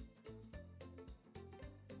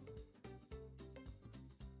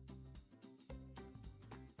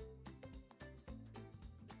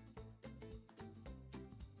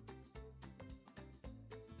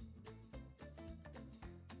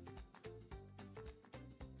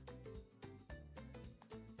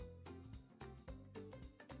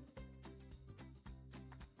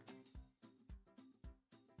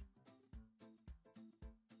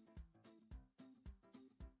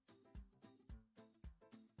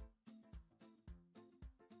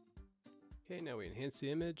 Okay, now we enhance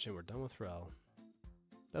the image and we're done with rel.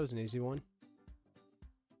 That was an easy one.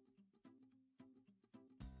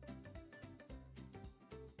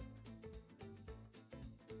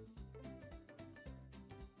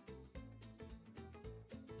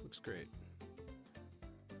 Looks great.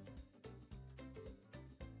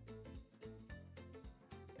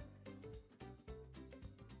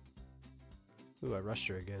 Ooh, I rushed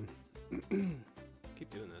her again. Keep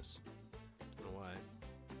doing this. Don't know why.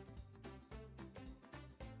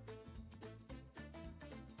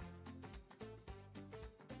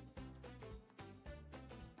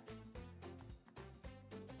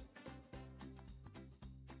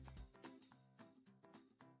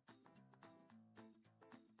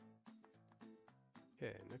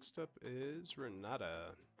 Okay, next up is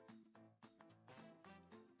Renata.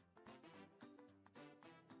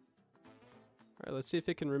 Alright, let's see if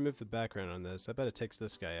it can remove the background on this. I bet it takes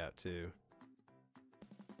this guy out too.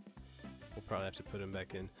 We'll probably have to put him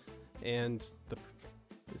back in. And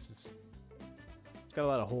it's got a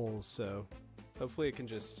lot of holes, so hopefully it can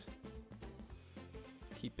just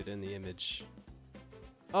keep it in the image.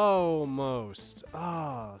 Almost.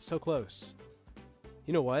 Ah, so close.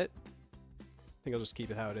 You know what? I think I'll just keep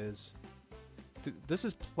it how it is. This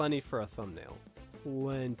is plenty for a thumbnail.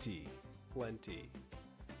 Plenty. Plenty.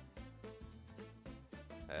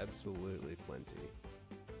 Absolutely plenty.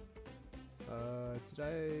 I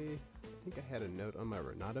think I had a note on my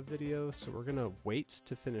Renata video, so we're gonna wait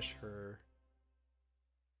to finish her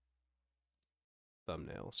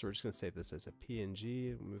thumbnail. So we're just gonna save this as a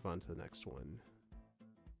PNG and move on to the next one.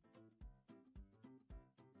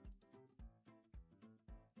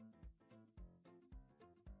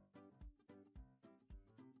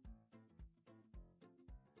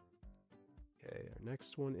 Okay, our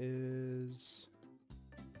next one is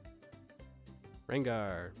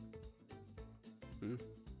Rengar.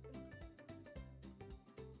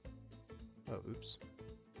 Oh, oops.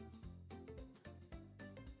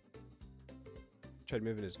 Tried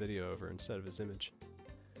moving his video over instead of his image.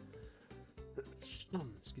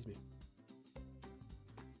 Excuse me.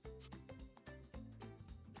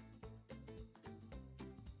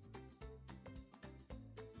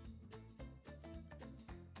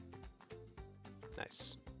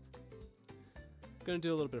 Nice. Gonna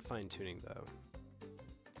do a little bit of fine tuning though.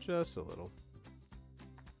 Just a little.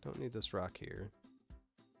 Don't need this rock here.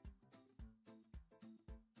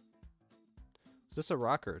 Is this a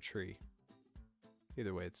rock or a tree?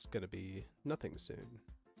 Either way, it's gonna be nothing soon.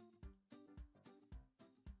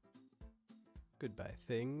 Goodbye,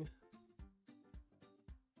 thing.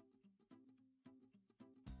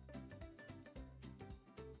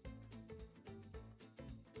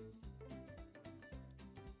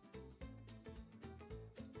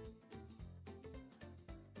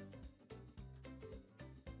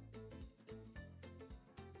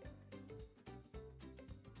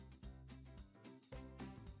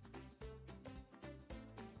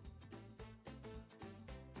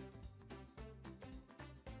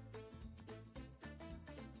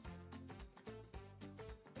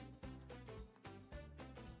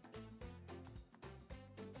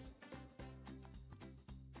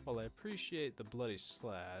 While I appreciate the bloody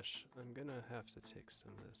slash, I'm gonna have to take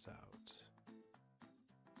some of this out.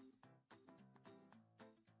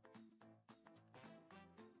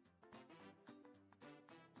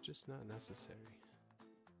 Just not necessary.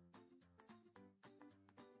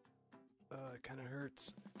 It kinda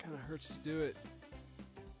hurts. It kinda hurts to do it.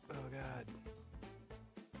 Oh god.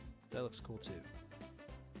 That looks cool too.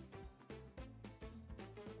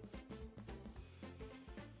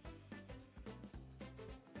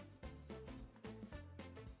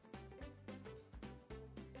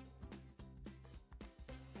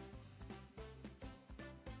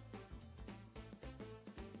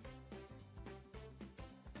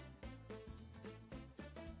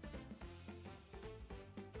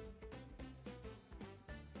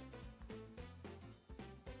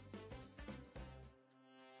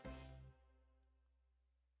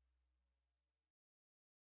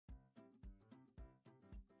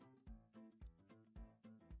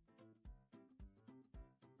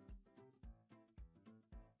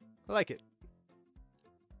 I like it.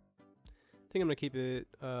 I think I'm gonna keep it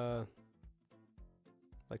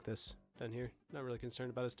like this down here. Not really concerned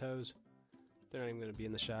about his toes. They're not even gonna be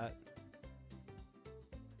in the shot.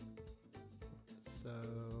 So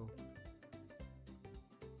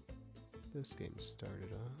this game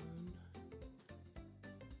started on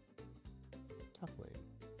top lane.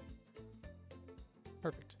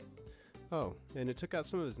 Perfect. Oh, and it took out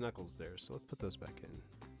some of his knuckles there, so let's put those back in.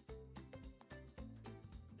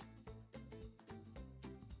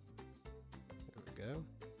 Go.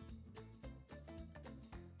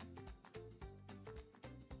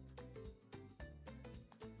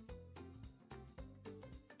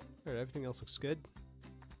 Alright, everything else looks good.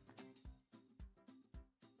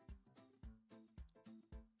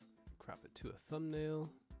 Crop it to a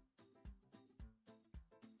thumbnail.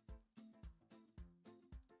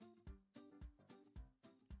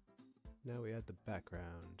 Now we add the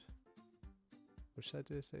background. Which side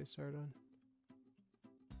did I say start on?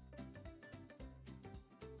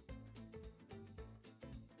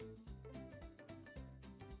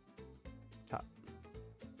 Top.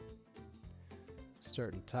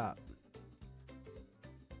 Starting top.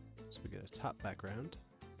 So we get a top background.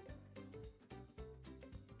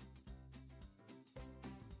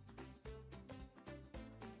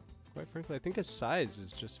 Quite frankly, I think his size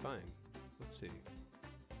is just fine. Let's see.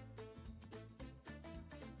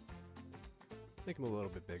 Make him a little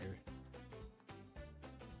bit bigger.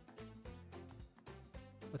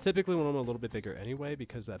 I typically want him a little bit bigger anyway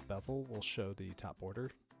because that bevel will show the top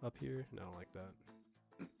border up here, and I don't like that.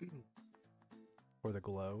 Or the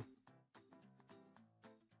glow.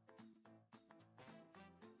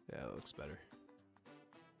 Yeah, that looks better.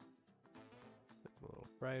 Make him a little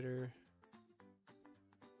brighter.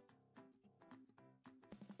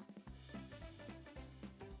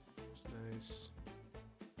 Looks nice.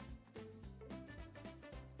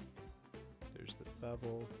 There's the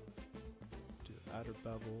bevel. Do the outer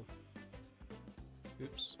bevel.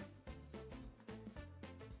 Oops.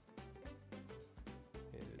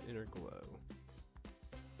 And an inner glow.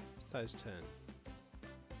 Size 10.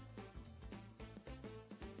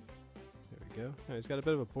 There we go. Now he's got a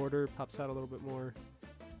bit of a border, pops out a little bit more.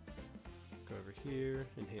 Go over here,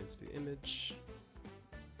 enhance the image.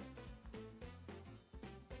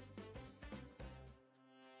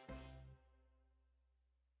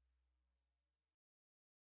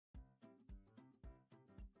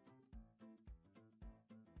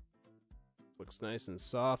 Looks nice and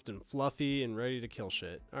soft and fluffy and ready to kill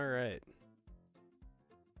shit. Alright.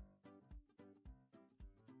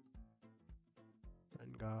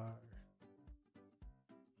 Rengar.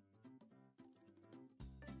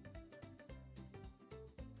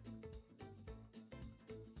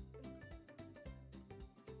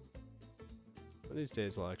 One of these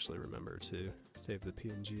days I'll actually remember to save the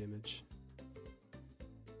PNG image.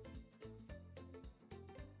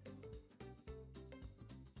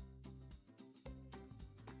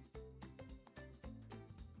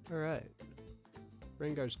 Alright.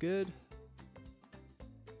 Rengar's good.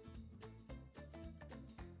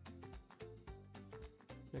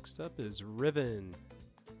 Next up is Riven.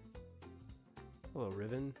 Hello,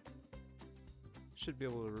 Riven. Should be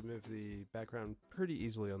able to remove the background pretty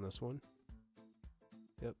easily on this one.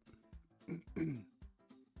 Yep.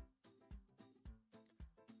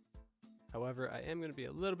 However, I am going to be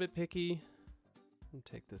a little bit picky and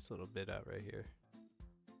take this little bit out right here.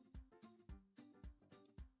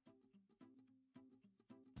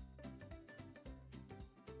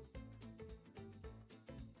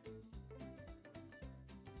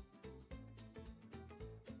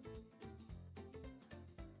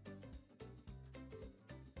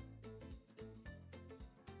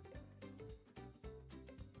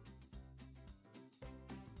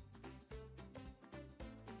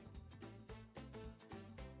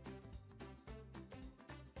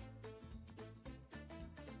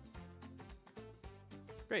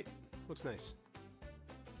 Great, looks nice.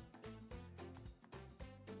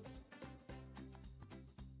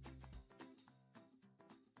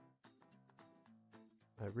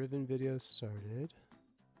 My Riven video started.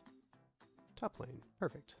 Top lane,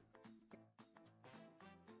 perfect.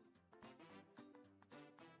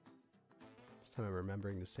 This time I'm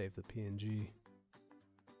remembering to save the PNG.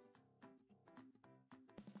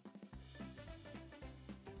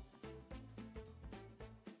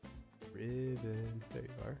 Riven, there you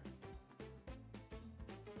are.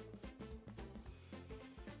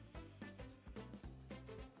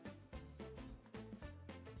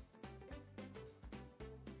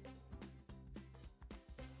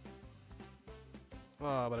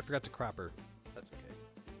 Oh, but I forgot to crop her. That's okay.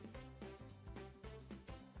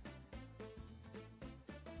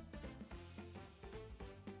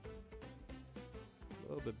 A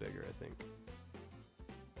little bit bigger, I think.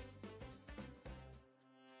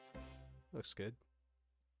 Looks good.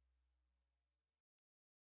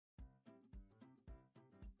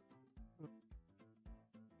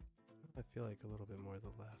 I feel like a little bit more to the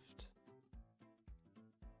left.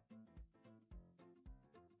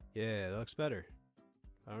 Yeah, that looks better.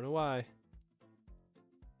 I don't know why.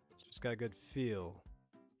 It's just got a good feel.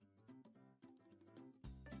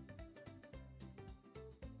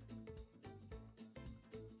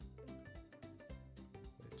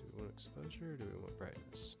 Wait, do we want exposure or do we want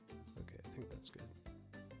brightness? Okay, I think that's good.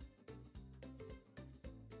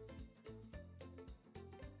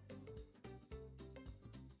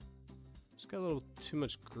 She's got a little too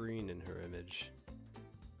much green in her image.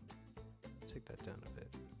 Take that down a bit.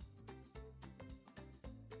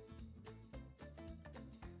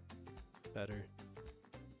 Better.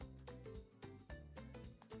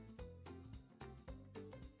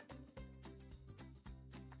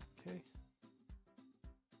 Okay.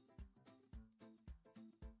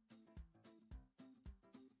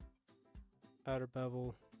 Outer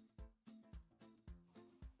bevel.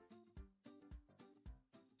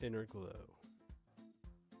 Inner glow.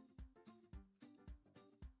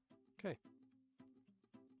 Okay.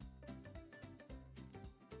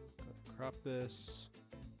 Crop this.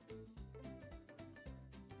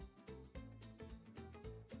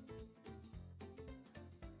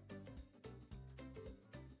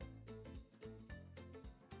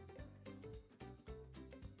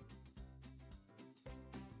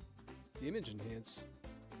 The image enhance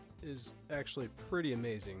is actually pretty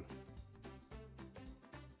amazing.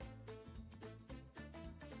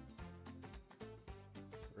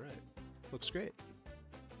 All right, looks great.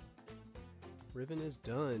 Riven is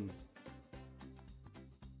done.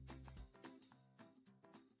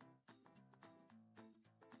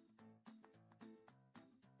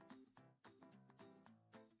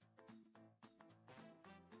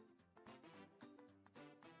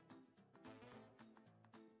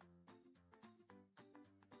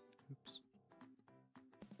 Oops.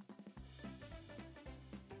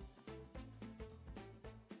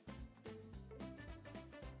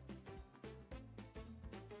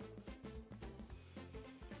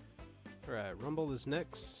 All right, Rumble is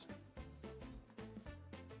next.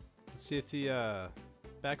 Let's see if the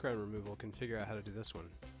background removal can figure out how to do this one.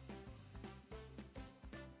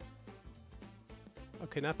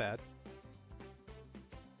 Okay, not bad.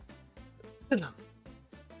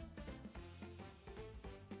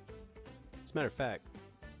 As a matter of fact,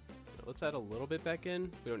 let's add a little bit back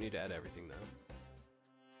in. We don't need to add everything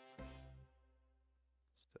though.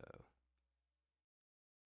 So,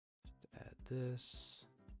 just add this.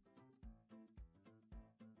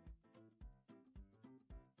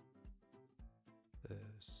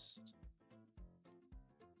 This.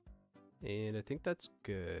 And I think that's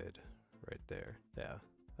good right there. Yeah,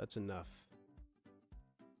 that's enough.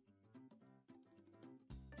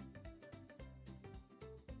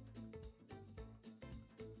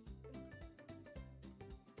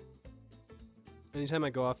 Anytime I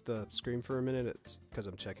go off the screen for a minute, it's because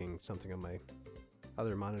I'm checking something on my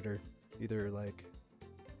other monitor. Either like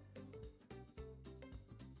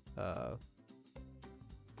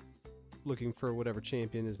looking for whatever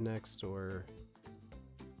champion is next, or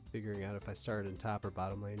figuring out if I started in top or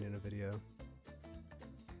bottom lane in a video.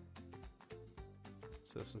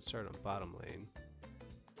 So this one started on bottom lane.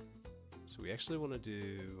 So we actually want to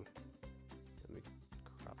do, let me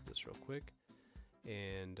crop this real quick.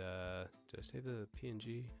 And did I save the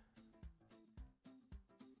PNG?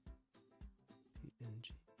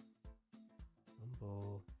 PNG.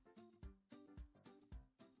 Rumble.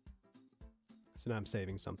 So now I'm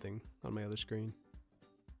saving something on my other screen.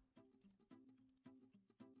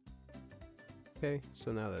 Okay,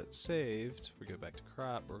 so now that it's saved, we go back to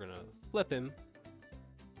crop. We're gonna flip him,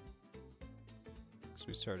 because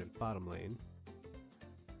we started bottom lane.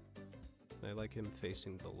 I like him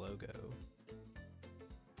facing the logo.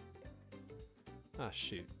 Ah,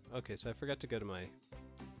 shoot. Okay, so I forgot to go to my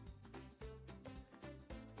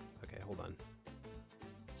hold on.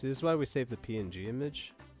 See, this is why we save the PNG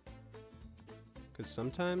image. Because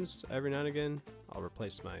sometimes, every now and again, I'll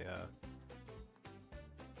replace my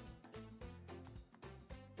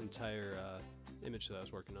entire image that I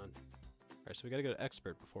was working on. Alright, so we gotta go to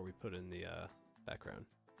expert before we put in the background.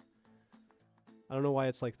 I don't know why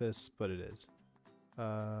it's like this, but it is.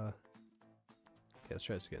 Okay, let's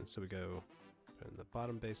try this again. So we go in the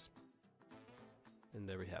bottom base, and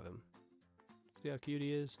there we have him. See how cute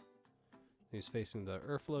he is? He's facing the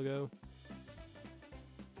URF logo.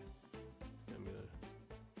 I'm gonna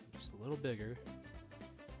just a little bigger.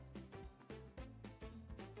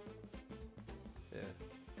 Yeah,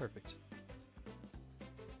 perfect.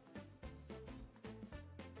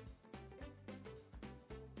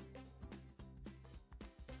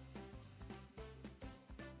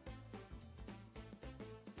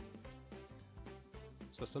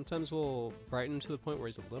 So sometimes we'll brighten to the point where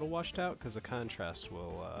he's a little washed out because the contrast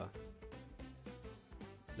will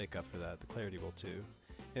make up for that. The clarity will too.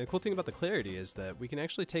 And the cool thing about the clarity is that we can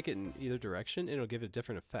actually take it in either direction and it'll give it a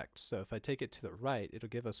different effect. So if I take it to the right, it'll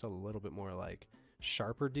give us a little bit more like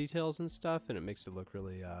sharper details and stuff, and it makes it look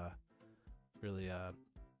really, I don't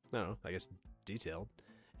know, I guess detailed.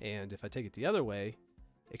 And if I take it the other way,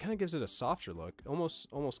 it kind of gives it a softer look, almost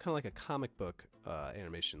kind of like a comic book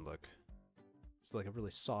animation look. It's like a really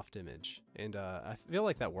soft image, and I feel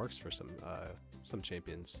like that works for some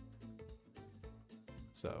champions.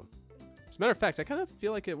 So, as a matter of fact, I kind of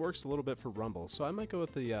feel like it works a little bit for Rumble, so I might go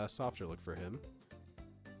with the softer look for him.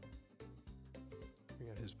 Bring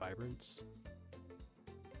out his vibrance.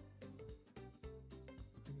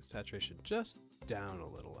 Bring the saturation just down a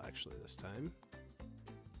little, actually, this time.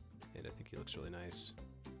 And I think he looks really nice.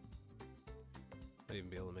 Might even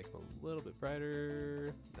be able to make him a little bit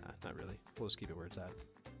brighter. Nah, not really. We'll just keep it where it's at.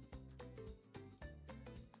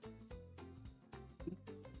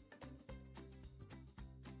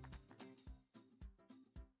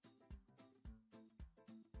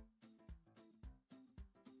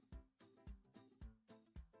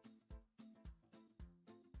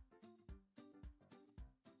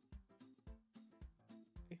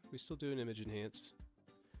 Okay, we still do an image enhance.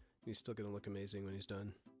 He's still gonna look amazing when he's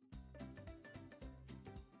done.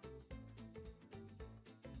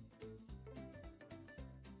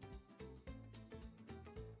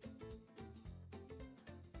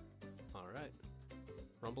 Alright.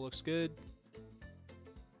 Rumble looks good.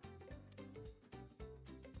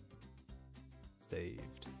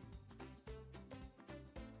 Saved.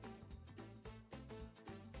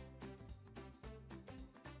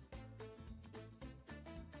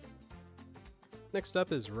 Next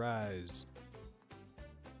up is Rise.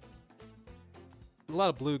 A lot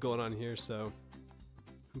of blue going on here, so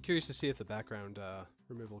I'm curious to see if the background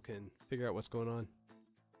removal can figure out what's going on.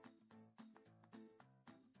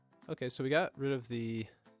 Okay, so we got rid of the...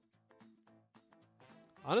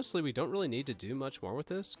 Honestly, we don't really need to do much more with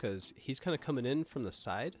this, because he's kind of coming in from the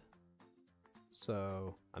side.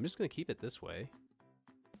 So I'm just going to keep it this way.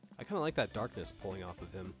 I kind of like that darkness pulling off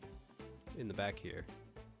of him in the back here.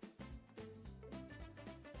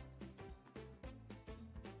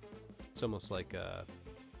 It's almost like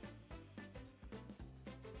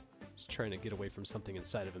he's trying to get away from something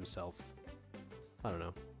inside of himself. I don't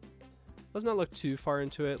know. Let's not look too far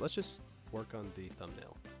into it. Let's just work on the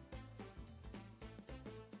thumbnail.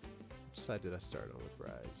 Which side did I start on with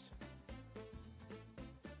Rise?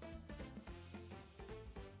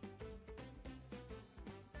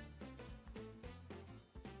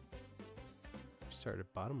 Started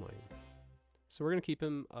bottom lane. So we're going to keep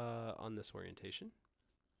him on this orientation.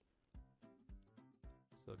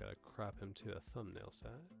 Still gotta crop him to a thumbnail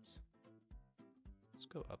size. Let's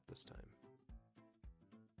go up this time.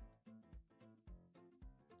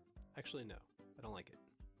 Actually, no. I don't like it.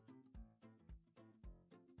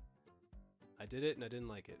 I did it and I didn't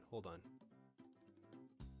like it. Hold on.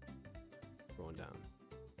 Going down.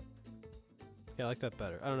 Yeah, I like that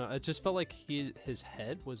better. I don't know. It just felt like his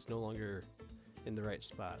head was no longer in the right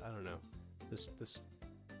spot. I don't know. This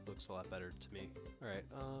looks a lot better to me. Alright,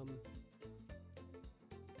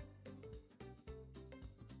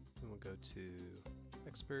 we'll go to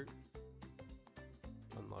expert,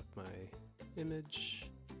 unlock my image,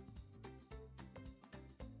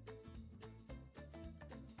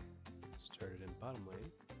 start it in bottom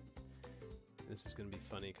lane. This is going to be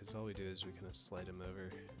funny because all we do is we kind of slide him over.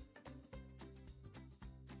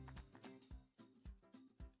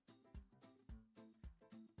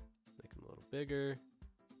 Make him a little bigger.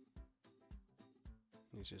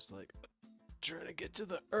 He's just like, trying to get to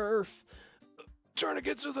the earth. Trying to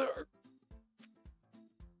get to the earth.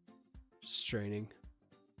 Straining.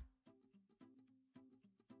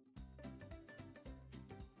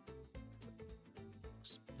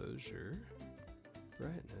 exposure,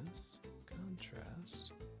 brightness,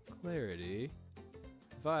 contrast, clarity,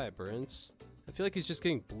 vibrance. I feel like he's just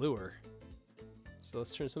getting bluer. So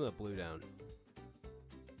let's turn some of the blue down.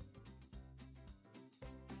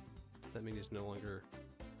 Does that mean he's no longer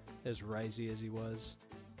as risey as he was?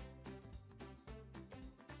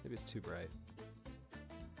 Maybe it's too bright.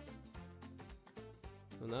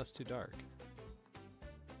 Well, now it's too dark.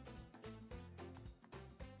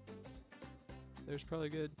 There's probably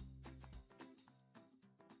good.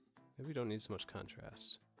 Maybe we don't need so much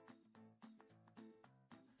contrast.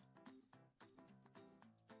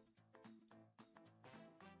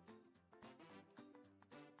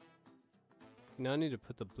 Now I need to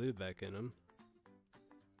put the blue back in him.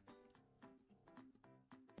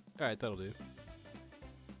 Alright, that'll do.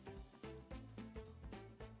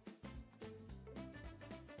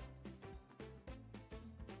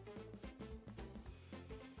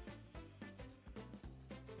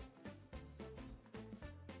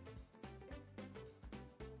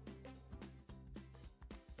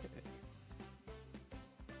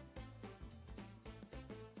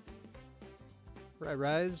 Right,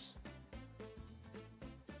 Rise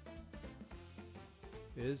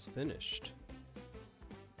is finished.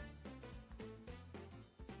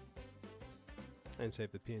 I didn't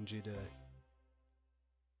save the PNG, did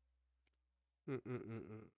I?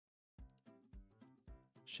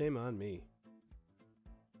 Shame on me.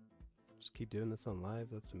 Just keep doing this on live,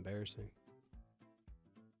 that's embarrassing.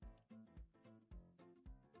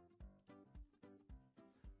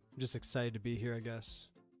 I'm just excited to be here, I guess.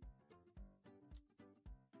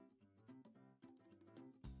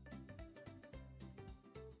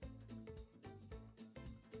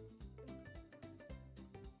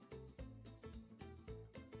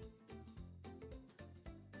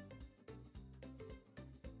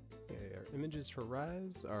 Okay, our images for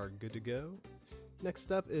Rise are good to go.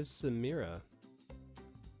 Next up is Samira.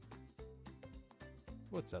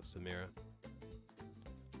 What's up, Samira?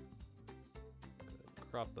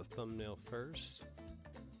 Crop the thumbnail first.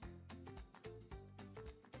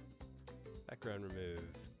 Background remove.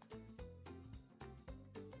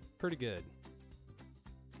 Pretty good.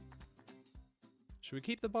 Should we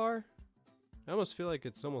keep the bar? I almost feel like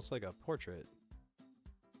it's almost like a portrait.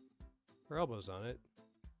 Her elbow's on it.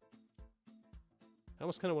 I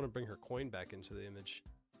almost kind of want to bring her coin back into the image.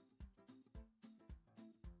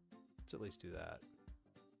 Let's at least do that.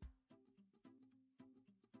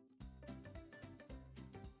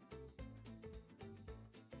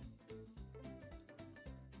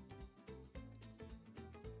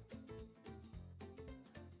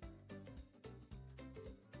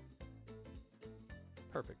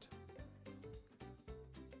 Perfect.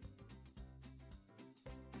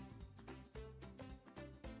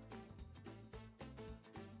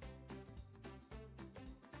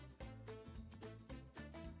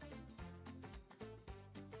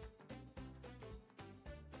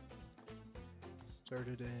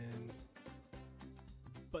 Started in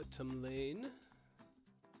bottom lane.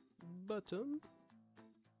 Bottom.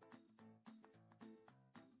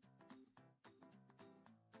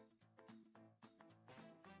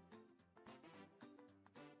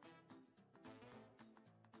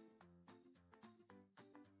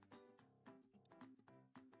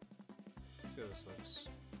 Let's see how this looks.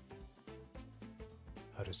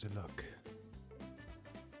 How does it look?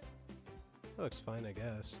 That looks fine, I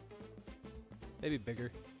guess. Maybe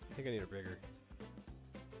bigger. I think I need a bigger.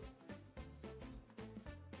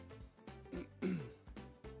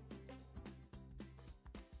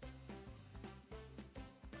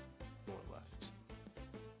 More left.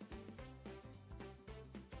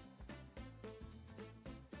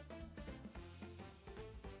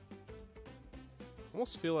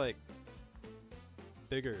 Almost feel like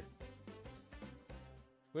bigger.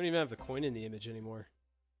 We don't even have the coin in the image anymore.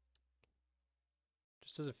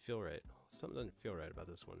 Just doesn't feel right. Something doesn't feel right about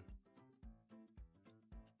this one.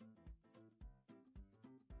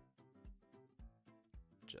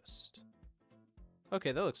 Just.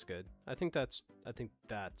 Okay, that looks good. I think that's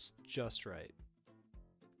just right.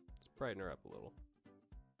 Let's brighten her up a little.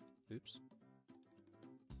 Oops.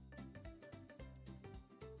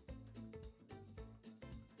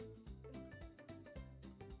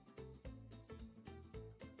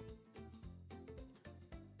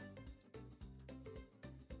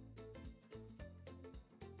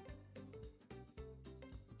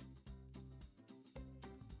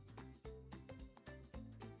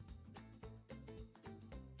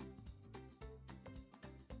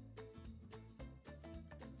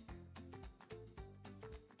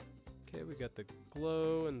 Okay, we got the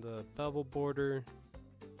glow and the bevel border.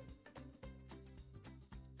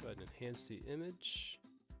 Go ahead and enhance the image.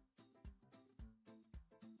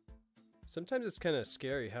 Sometimes it's kind of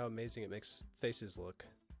scary how amazing it makes faces look.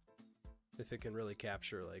 If it can really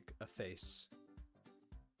capture like a face.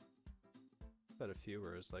 But a few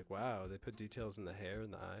where it's like, wow, they put details in the hair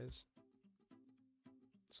and the eyes.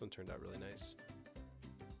 This one turned out really nice.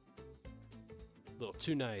 A little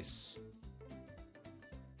too nice.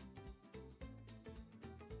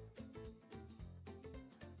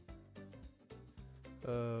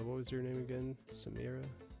 What was your name again? Samira?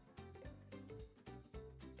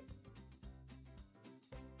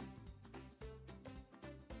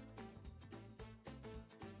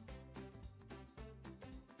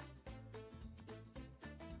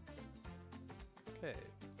 Okay,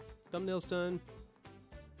 thumbnail's done.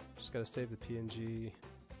 Just gotta save the PNG.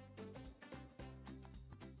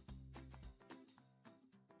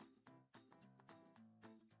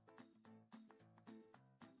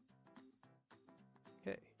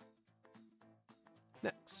 Okay.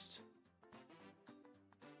 Next.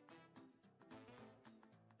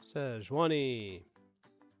 Sejuani.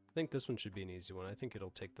 I think this one should be an easy one. I think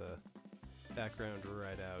it'll take the background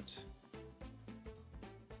right out.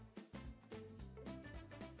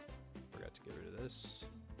 Forgot to get rid of this.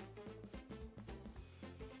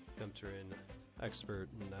 Dumped her in expert,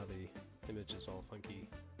 and now the image is all funky.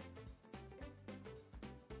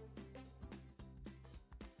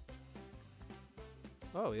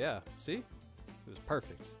 Oh yeah, see? It was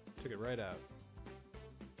perfect. Took it right out.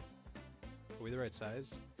 Are we the right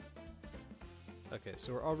size? Okay,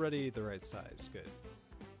 so we're already the right size. Good.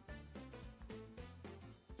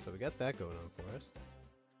 So we got that going on for us.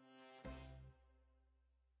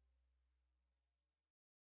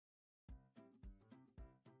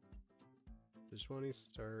 Sejuani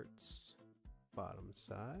starts bottom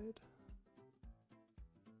side.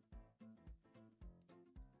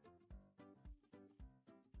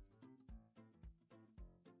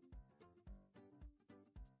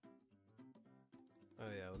 Oh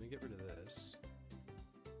yeah, let me get rid of this.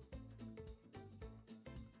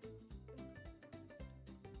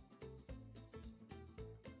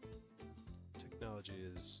 Technology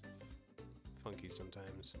is funky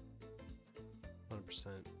sometimes. 100%.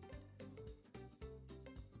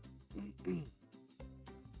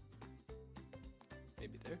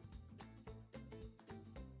 Maybe there.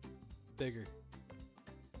 Bigger.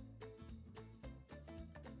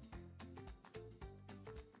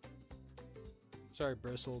 Sorry,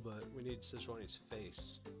 Bristle, but we need Sejuani's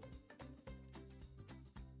face.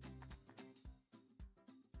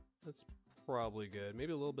 That's probably good.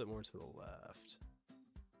 Maybe a little bit more to the left.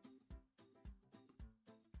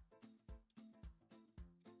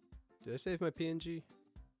 Did I save my PNG?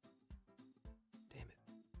 Damn it.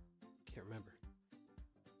 Can't remember.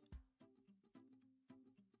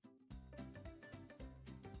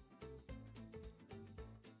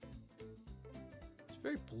 It's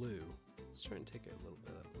very blue. Let's try and take a little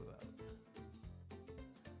bit of that blue out.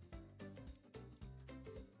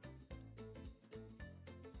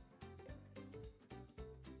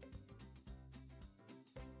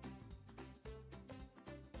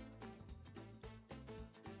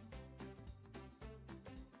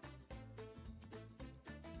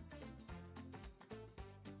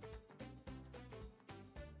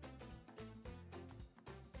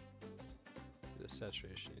 The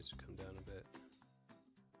saturation needs to come down a bit.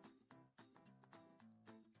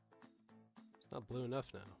 It's not blue enough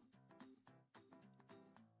now.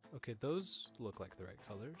 Okay, those look like the right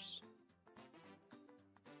colors.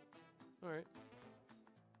 Alright.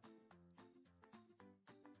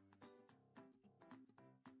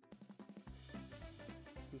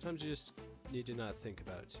 Sometimes you just need to not think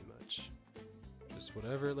about it too much. Just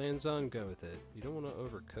whatever it lands on, go with it. You don't want to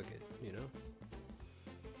overcook it, you know?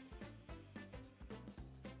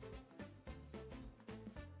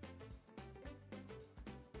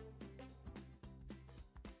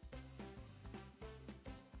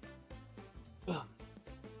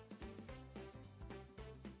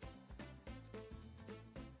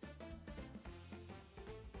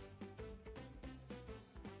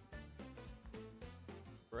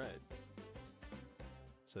 Right.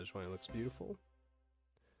 Sejuani looks beautiful.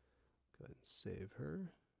 Go ahead and save her.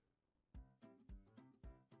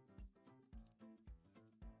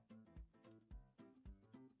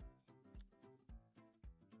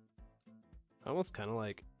 I almost kind of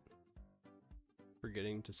like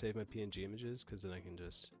forgetting to save my PNG images, because then I can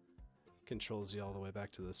just Control Z all the way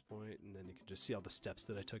back to this point, and then you can just see all the steps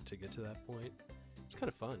that I took to get to that point. It's kind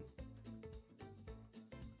of fun.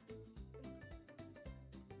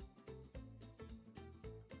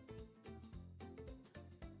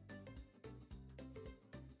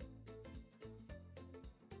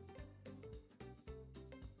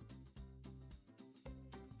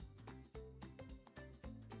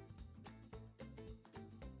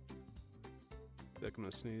 feel like I'm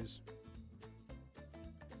gonna sneeze.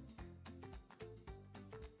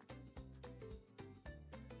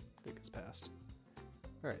 I think it's passed.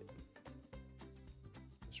 Alright.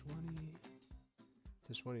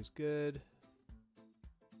 Tishwani's good.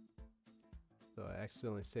 Though I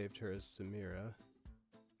accidentally saved her as Samira.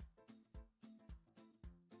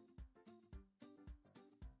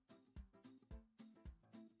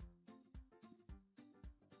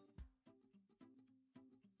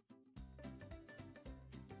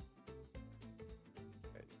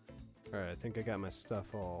 Alright, I think I got my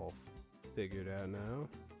stuff all figured out now.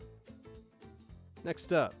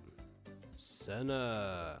 Next up,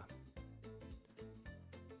 Senna.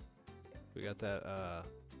 We got that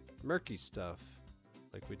murky stuff,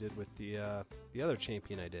 like we did with the other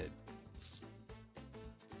champion I did.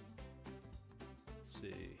 Let's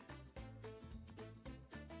see.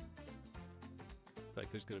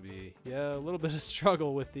 Like there's gonna be a little bit of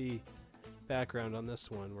struggle with the background on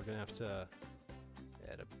this one. We're gonna have to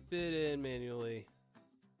add a bit in manually.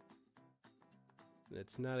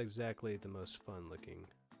 It's not exactly the most fun looking.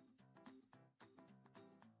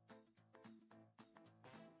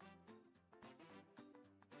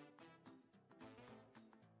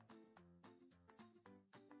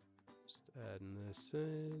 Just adding this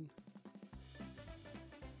in.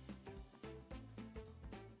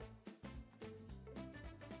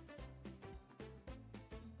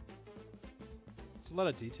 There's a lot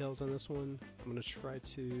of details on this one. I'm going to try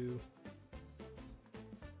to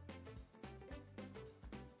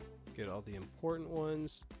get all the important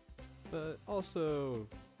ones, but also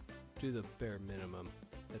do the bare minimum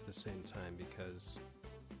at the same time because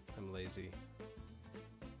I'm lazy.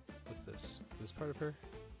 What's this? Is this part of her?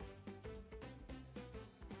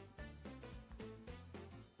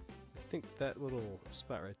 I think that little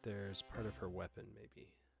spot right there is part of her weapon, maybe.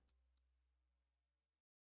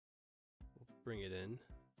 We'll bring it in.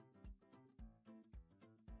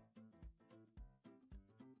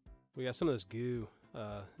 We got some of this goo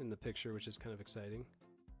in the picture, which is kind of exciting.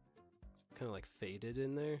 It's kind of like faded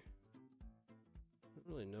in there. I don't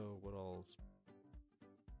really know what all's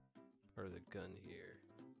part of the gun here.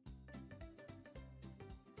 I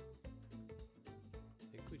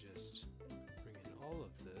think we just bring in all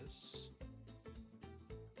of this.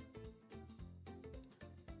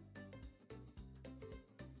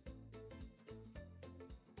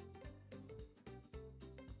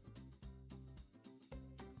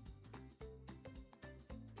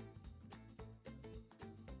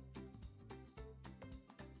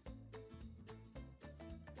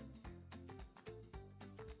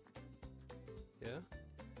 Yeah?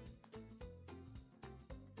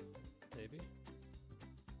 Maybe?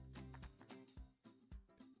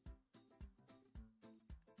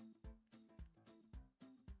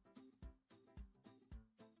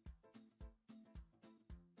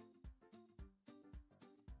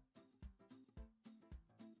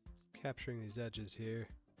 Just capturing these edges here.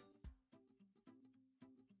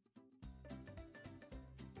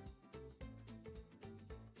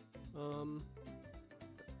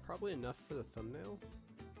 That's probably enough for the thumbnail.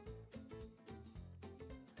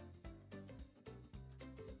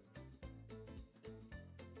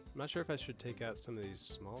 I'm not sure if I should take out some of these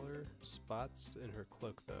smaller spots in her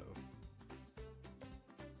cloak though.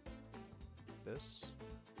 This.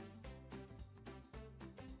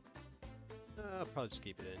 I'll probably just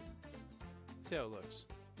keep it in. See how it looks.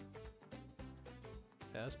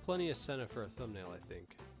 Yeah, that's plenty of Senna for a thumbnail, I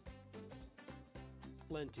think.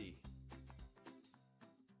 Plenty.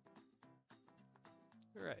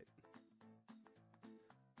 Alright.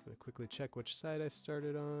 I'm gonna quickly check which side I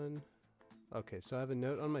started on. Okay, so I have a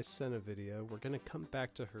note on my Senna video. We're gonna come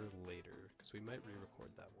back to her later, because we might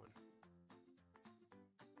re-record that one.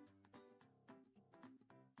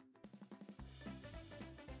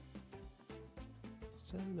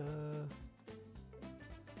 Senna.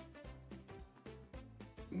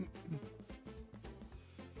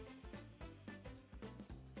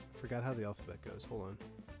 Forgot how the alphabet goes. Hold on.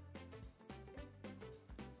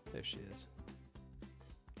 There she is.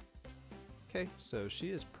 Okay, so she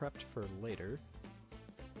is prepped for later.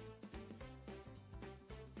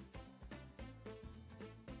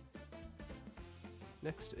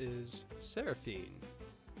 Next is Seraphine.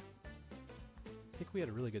 I think we had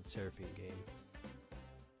a really good Seraphine game.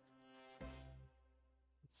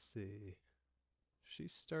 Let's see. She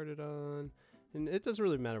started on... And it doesn't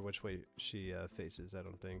really matter which way she faces, I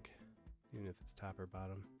don't think. Even if it's top or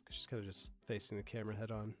bottom. Because she's kind of just facing the camera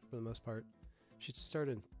head on for the most part. She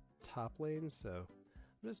started top lane, so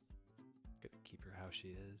I'm just gonna keep her how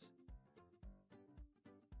she is.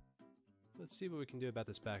 Let's see what we can do about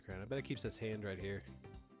this background. I bet it keeps this hand right here.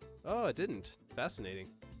 Oh, it didn't. Fascinating.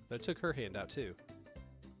 But it took her hand out too.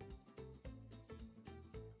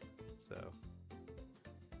 So,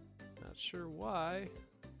 not sure why.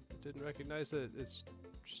 It didn't recognize that it's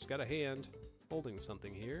just got a hand holding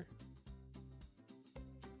something here.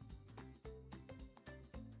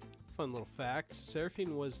 Fun little fact,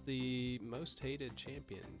 Seraphine was the most hated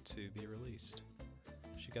champion to be released.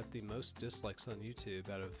 She got the most dislikes on YouTube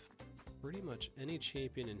out of pretty much any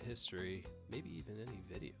champion in history, maybe even any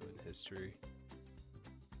video in history.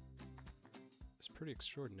 It's pretty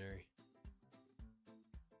extraordinary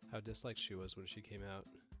how disliked she was when she came out.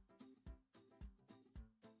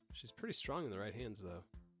 She's pretty strong in the right hands though.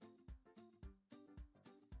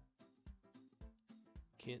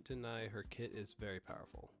 Can't deny her kit is very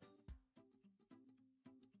powerful.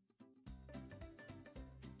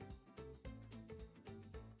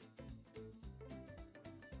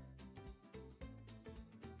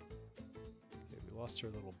 Lost her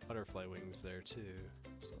little butterfly wings there too,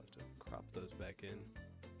 so I'll have to crop those back in.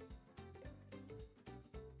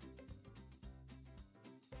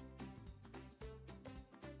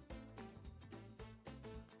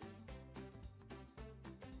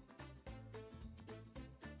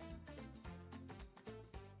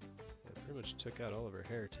 Yeah, pretty much took out all of her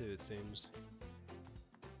hair too, it seems.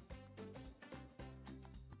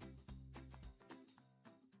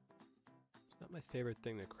 It's not my favorite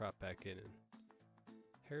thing to crop back in.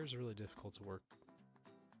 Hair is really difficult to work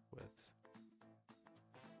with.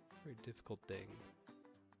 Very difficult thing.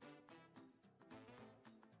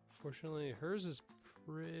 Fortunately, hers is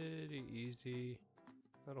pretty easy.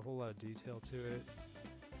 Not a whole lot of detail to it.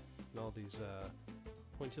 And all these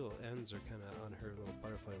pointy little ends are kind of on her little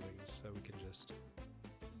butterfly wings, so we can just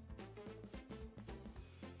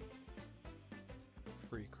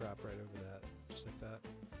free crop right over that, just like that.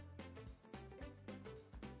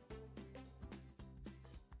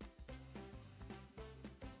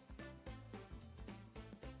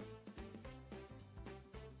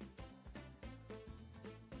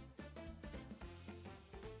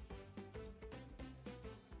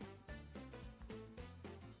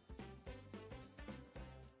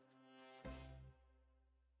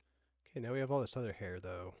 Okay, now we have all this other hair,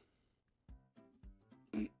 though.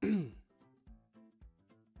 Kind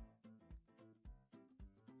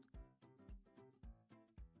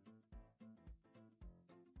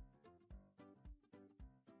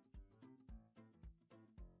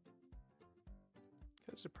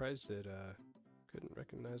of surprised it couldn't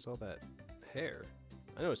recognize all that hair.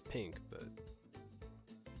 I know it's pink, but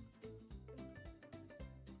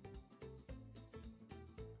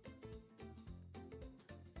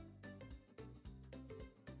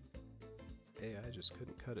AI just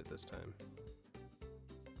couldn't cut it this time.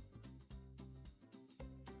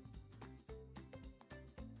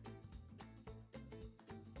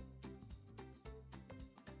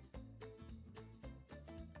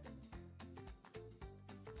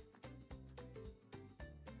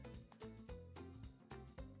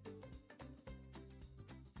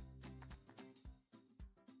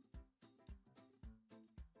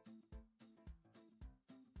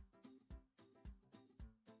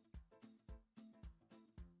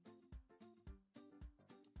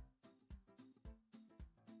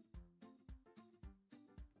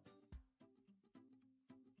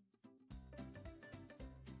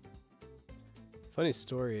 Funny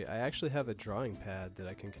story, I actually have a drawing pad that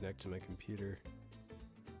I can connect to my computer.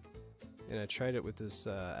 And I tried it with this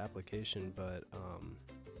application, but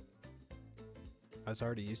I was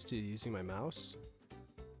already used to using my mouse.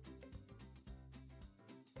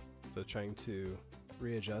 So trying to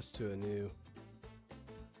readjust to a new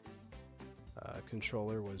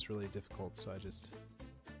controller was really difficult, so I just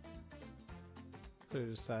put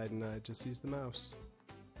it aside and I just used the mouse.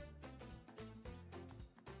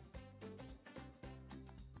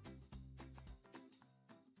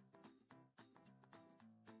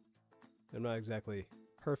 I'm not exactly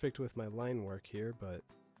perfect with my line work here, but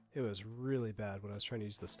it was really bad when I was trying to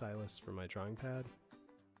use the stylus for my drawing pad.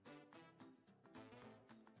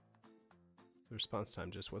 The response time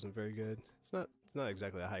just wasn't very good. It's not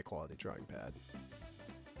exactly a high quality drawing pad.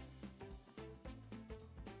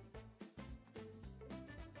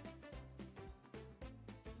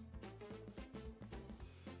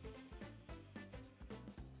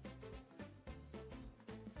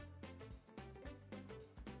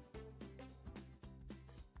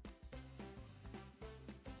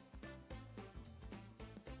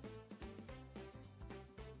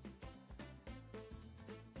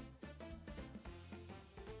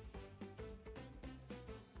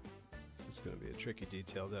 This is going to be a tricky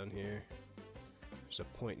detail down here. There's a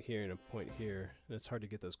point here and a point here, and it's hard to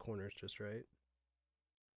get those corners just right.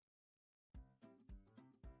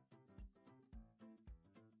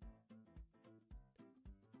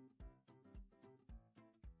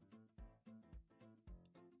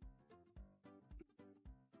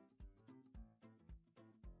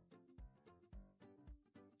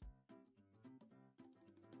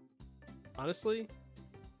 Honestly,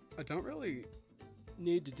 I don't really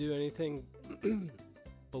need to do anything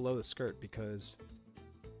below the skirt because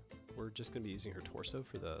we're just going to be using her torso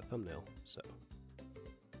for the thumbnail. So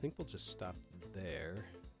I think we'll just stop there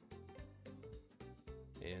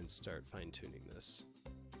and start fine-tuning this.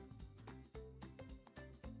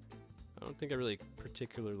 I don't think I really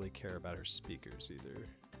particularly care about her speakers either.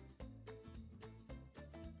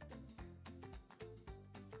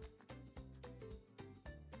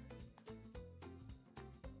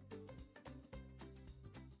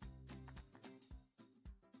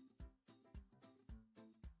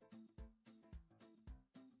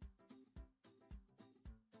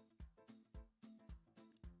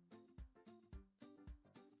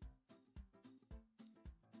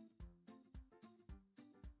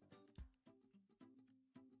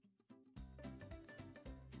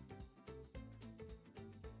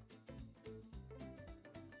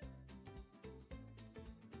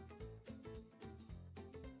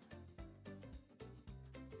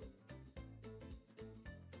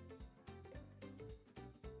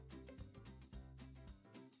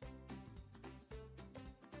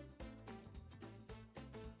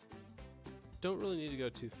 Don't really need to go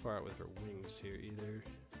too far out with her wings here either.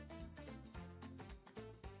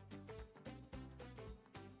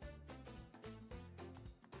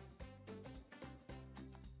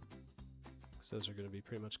 Because those are going to be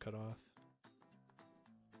pretty much cut off.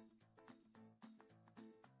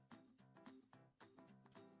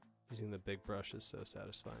 Using the big brush is so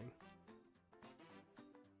satisfying.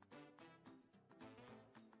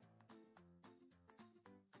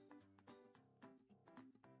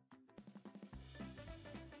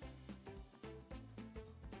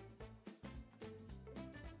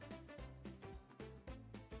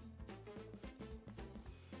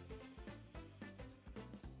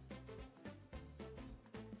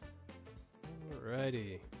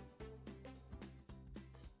 Alrighty.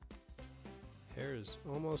 Hair is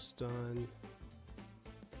almost done.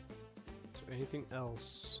 Is there anything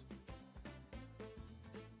else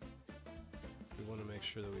we want to make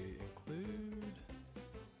sure that we include?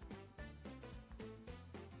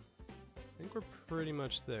 I think we're pretty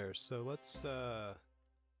much there. So let's get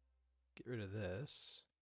rid of this.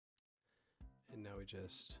 And now we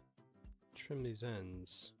just trim these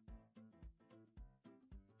ends.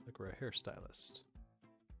 Like we're a hairstylist.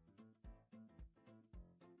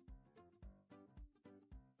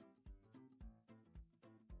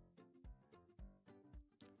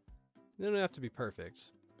 They don't have to be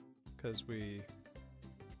perfect, because we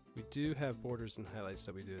do have borders and highlights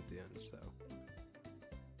that we do at the end, so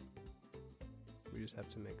we just have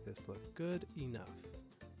to make this look good enough.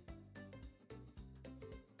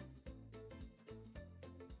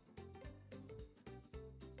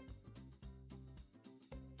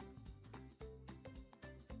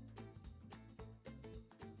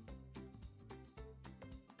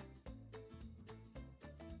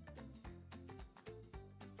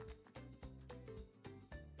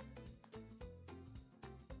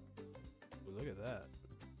 Look at that.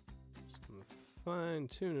 Some fine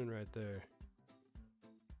tuning right there.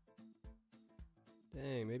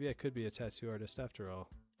 Dang, maybe I could be a tattoo artist after all.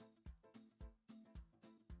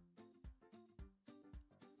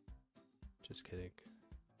 Just kidding.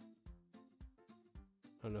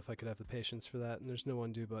 I don't know if I could have the patience for that, and there's no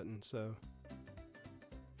undo button, so.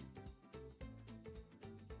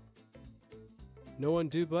 No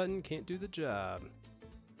undo button, can't do the job.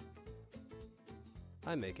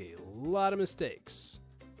 I make a lot of mistakes.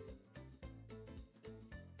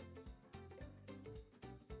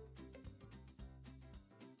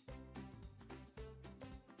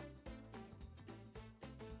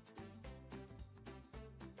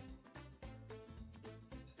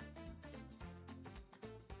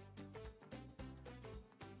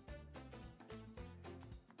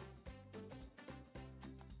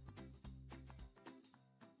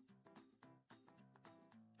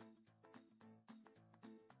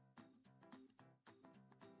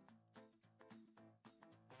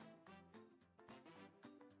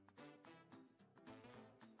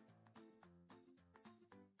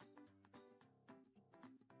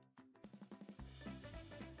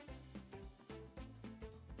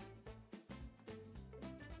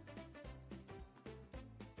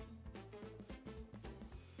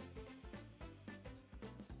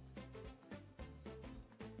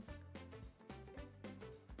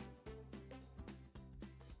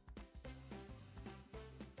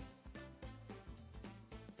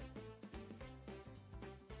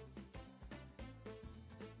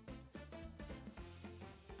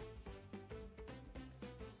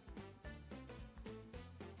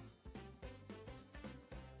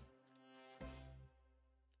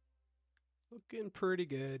 Looking pretty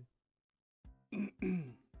good.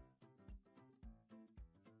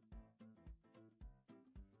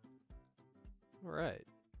 All right.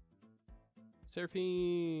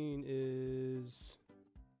 Seraphine is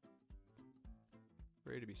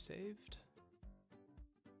ready to be saved.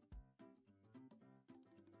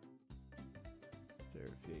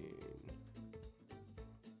 Seraphine.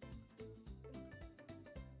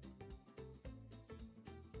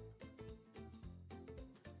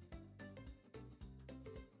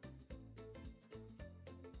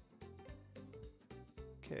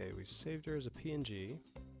 Okay, we saved her as a PNG.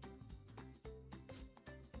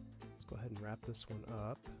 Let's go ahead and wrap this one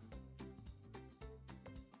up.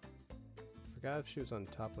 Forgot if she was on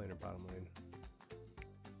top lane or bottom lane.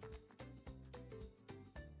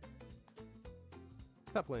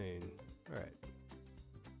 Top lane. Alright.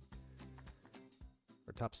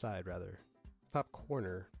 Or top side, rather. Top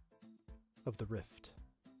corner of the rift.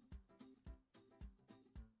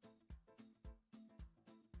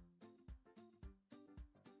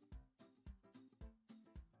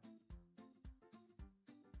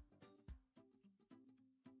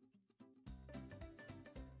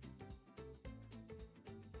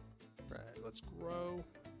 Right, let's grow.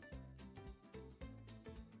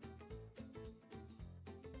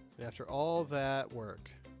 And after all that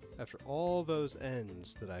work, after all those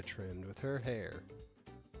ends that I trimmed with her hair,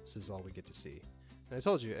 this is all we get to see. And I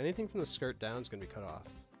told you, anything from the skirt down is going to be cut off.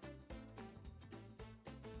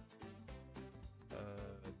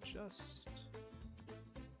 Just...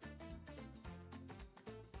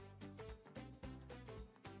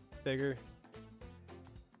 bigger.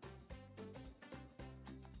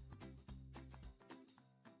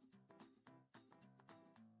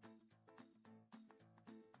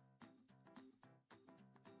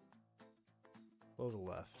 A little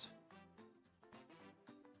left.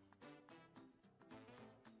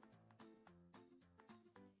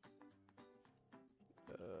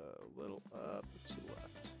 A little up to the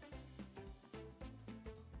left.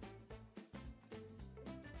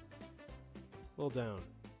 A little down.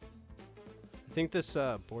 I think this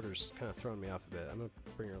border's kind of throwing me off a bit. I'm going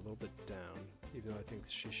to bring her a little bit down, even though I think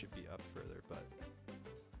she should be up further, but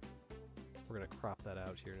we're going to crop that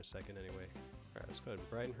out here in a second anyway. Alright, let's go ahead and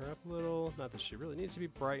brighten her up a little. Not that she really needs to be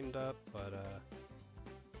brightened up, but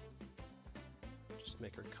just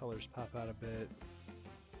make her colors pop out a bit.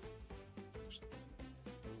 Just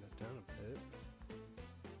bring that down a bit.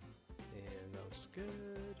 And that looks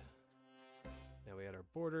good. Now we add our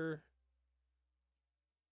border.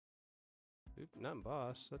 Oop, not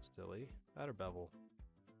emboss, that's silly. Add our bevel.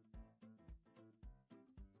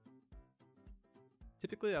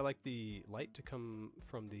 Typically I like the light to come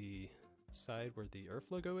from the side where the URF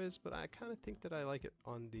logo is, but I kind of think that I like it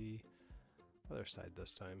on the other side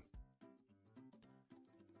this time.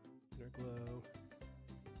 Inner glow.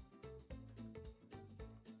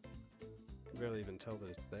 You can barely even tell that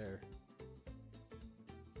it's there.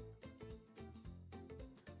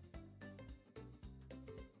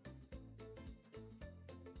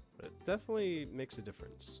 But it definitely makes a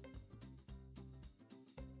difference.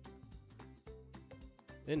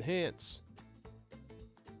 Enhance.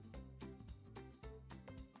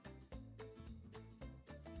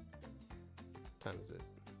 Time is it?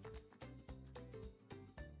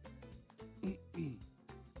 Okay.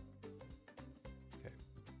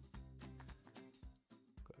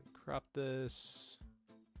 Go ahead and crop this.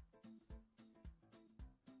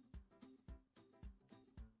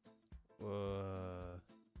 What are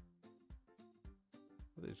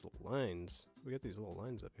these little lines? We got these little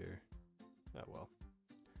lines up here. Oh well.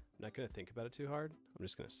 I'm not going to think about it too hard. I'm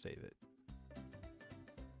just going to save it.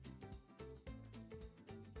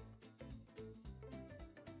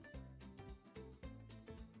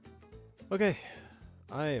 Okay,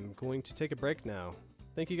 I am going to take a break now.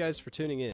 Thank you guys for tuning in.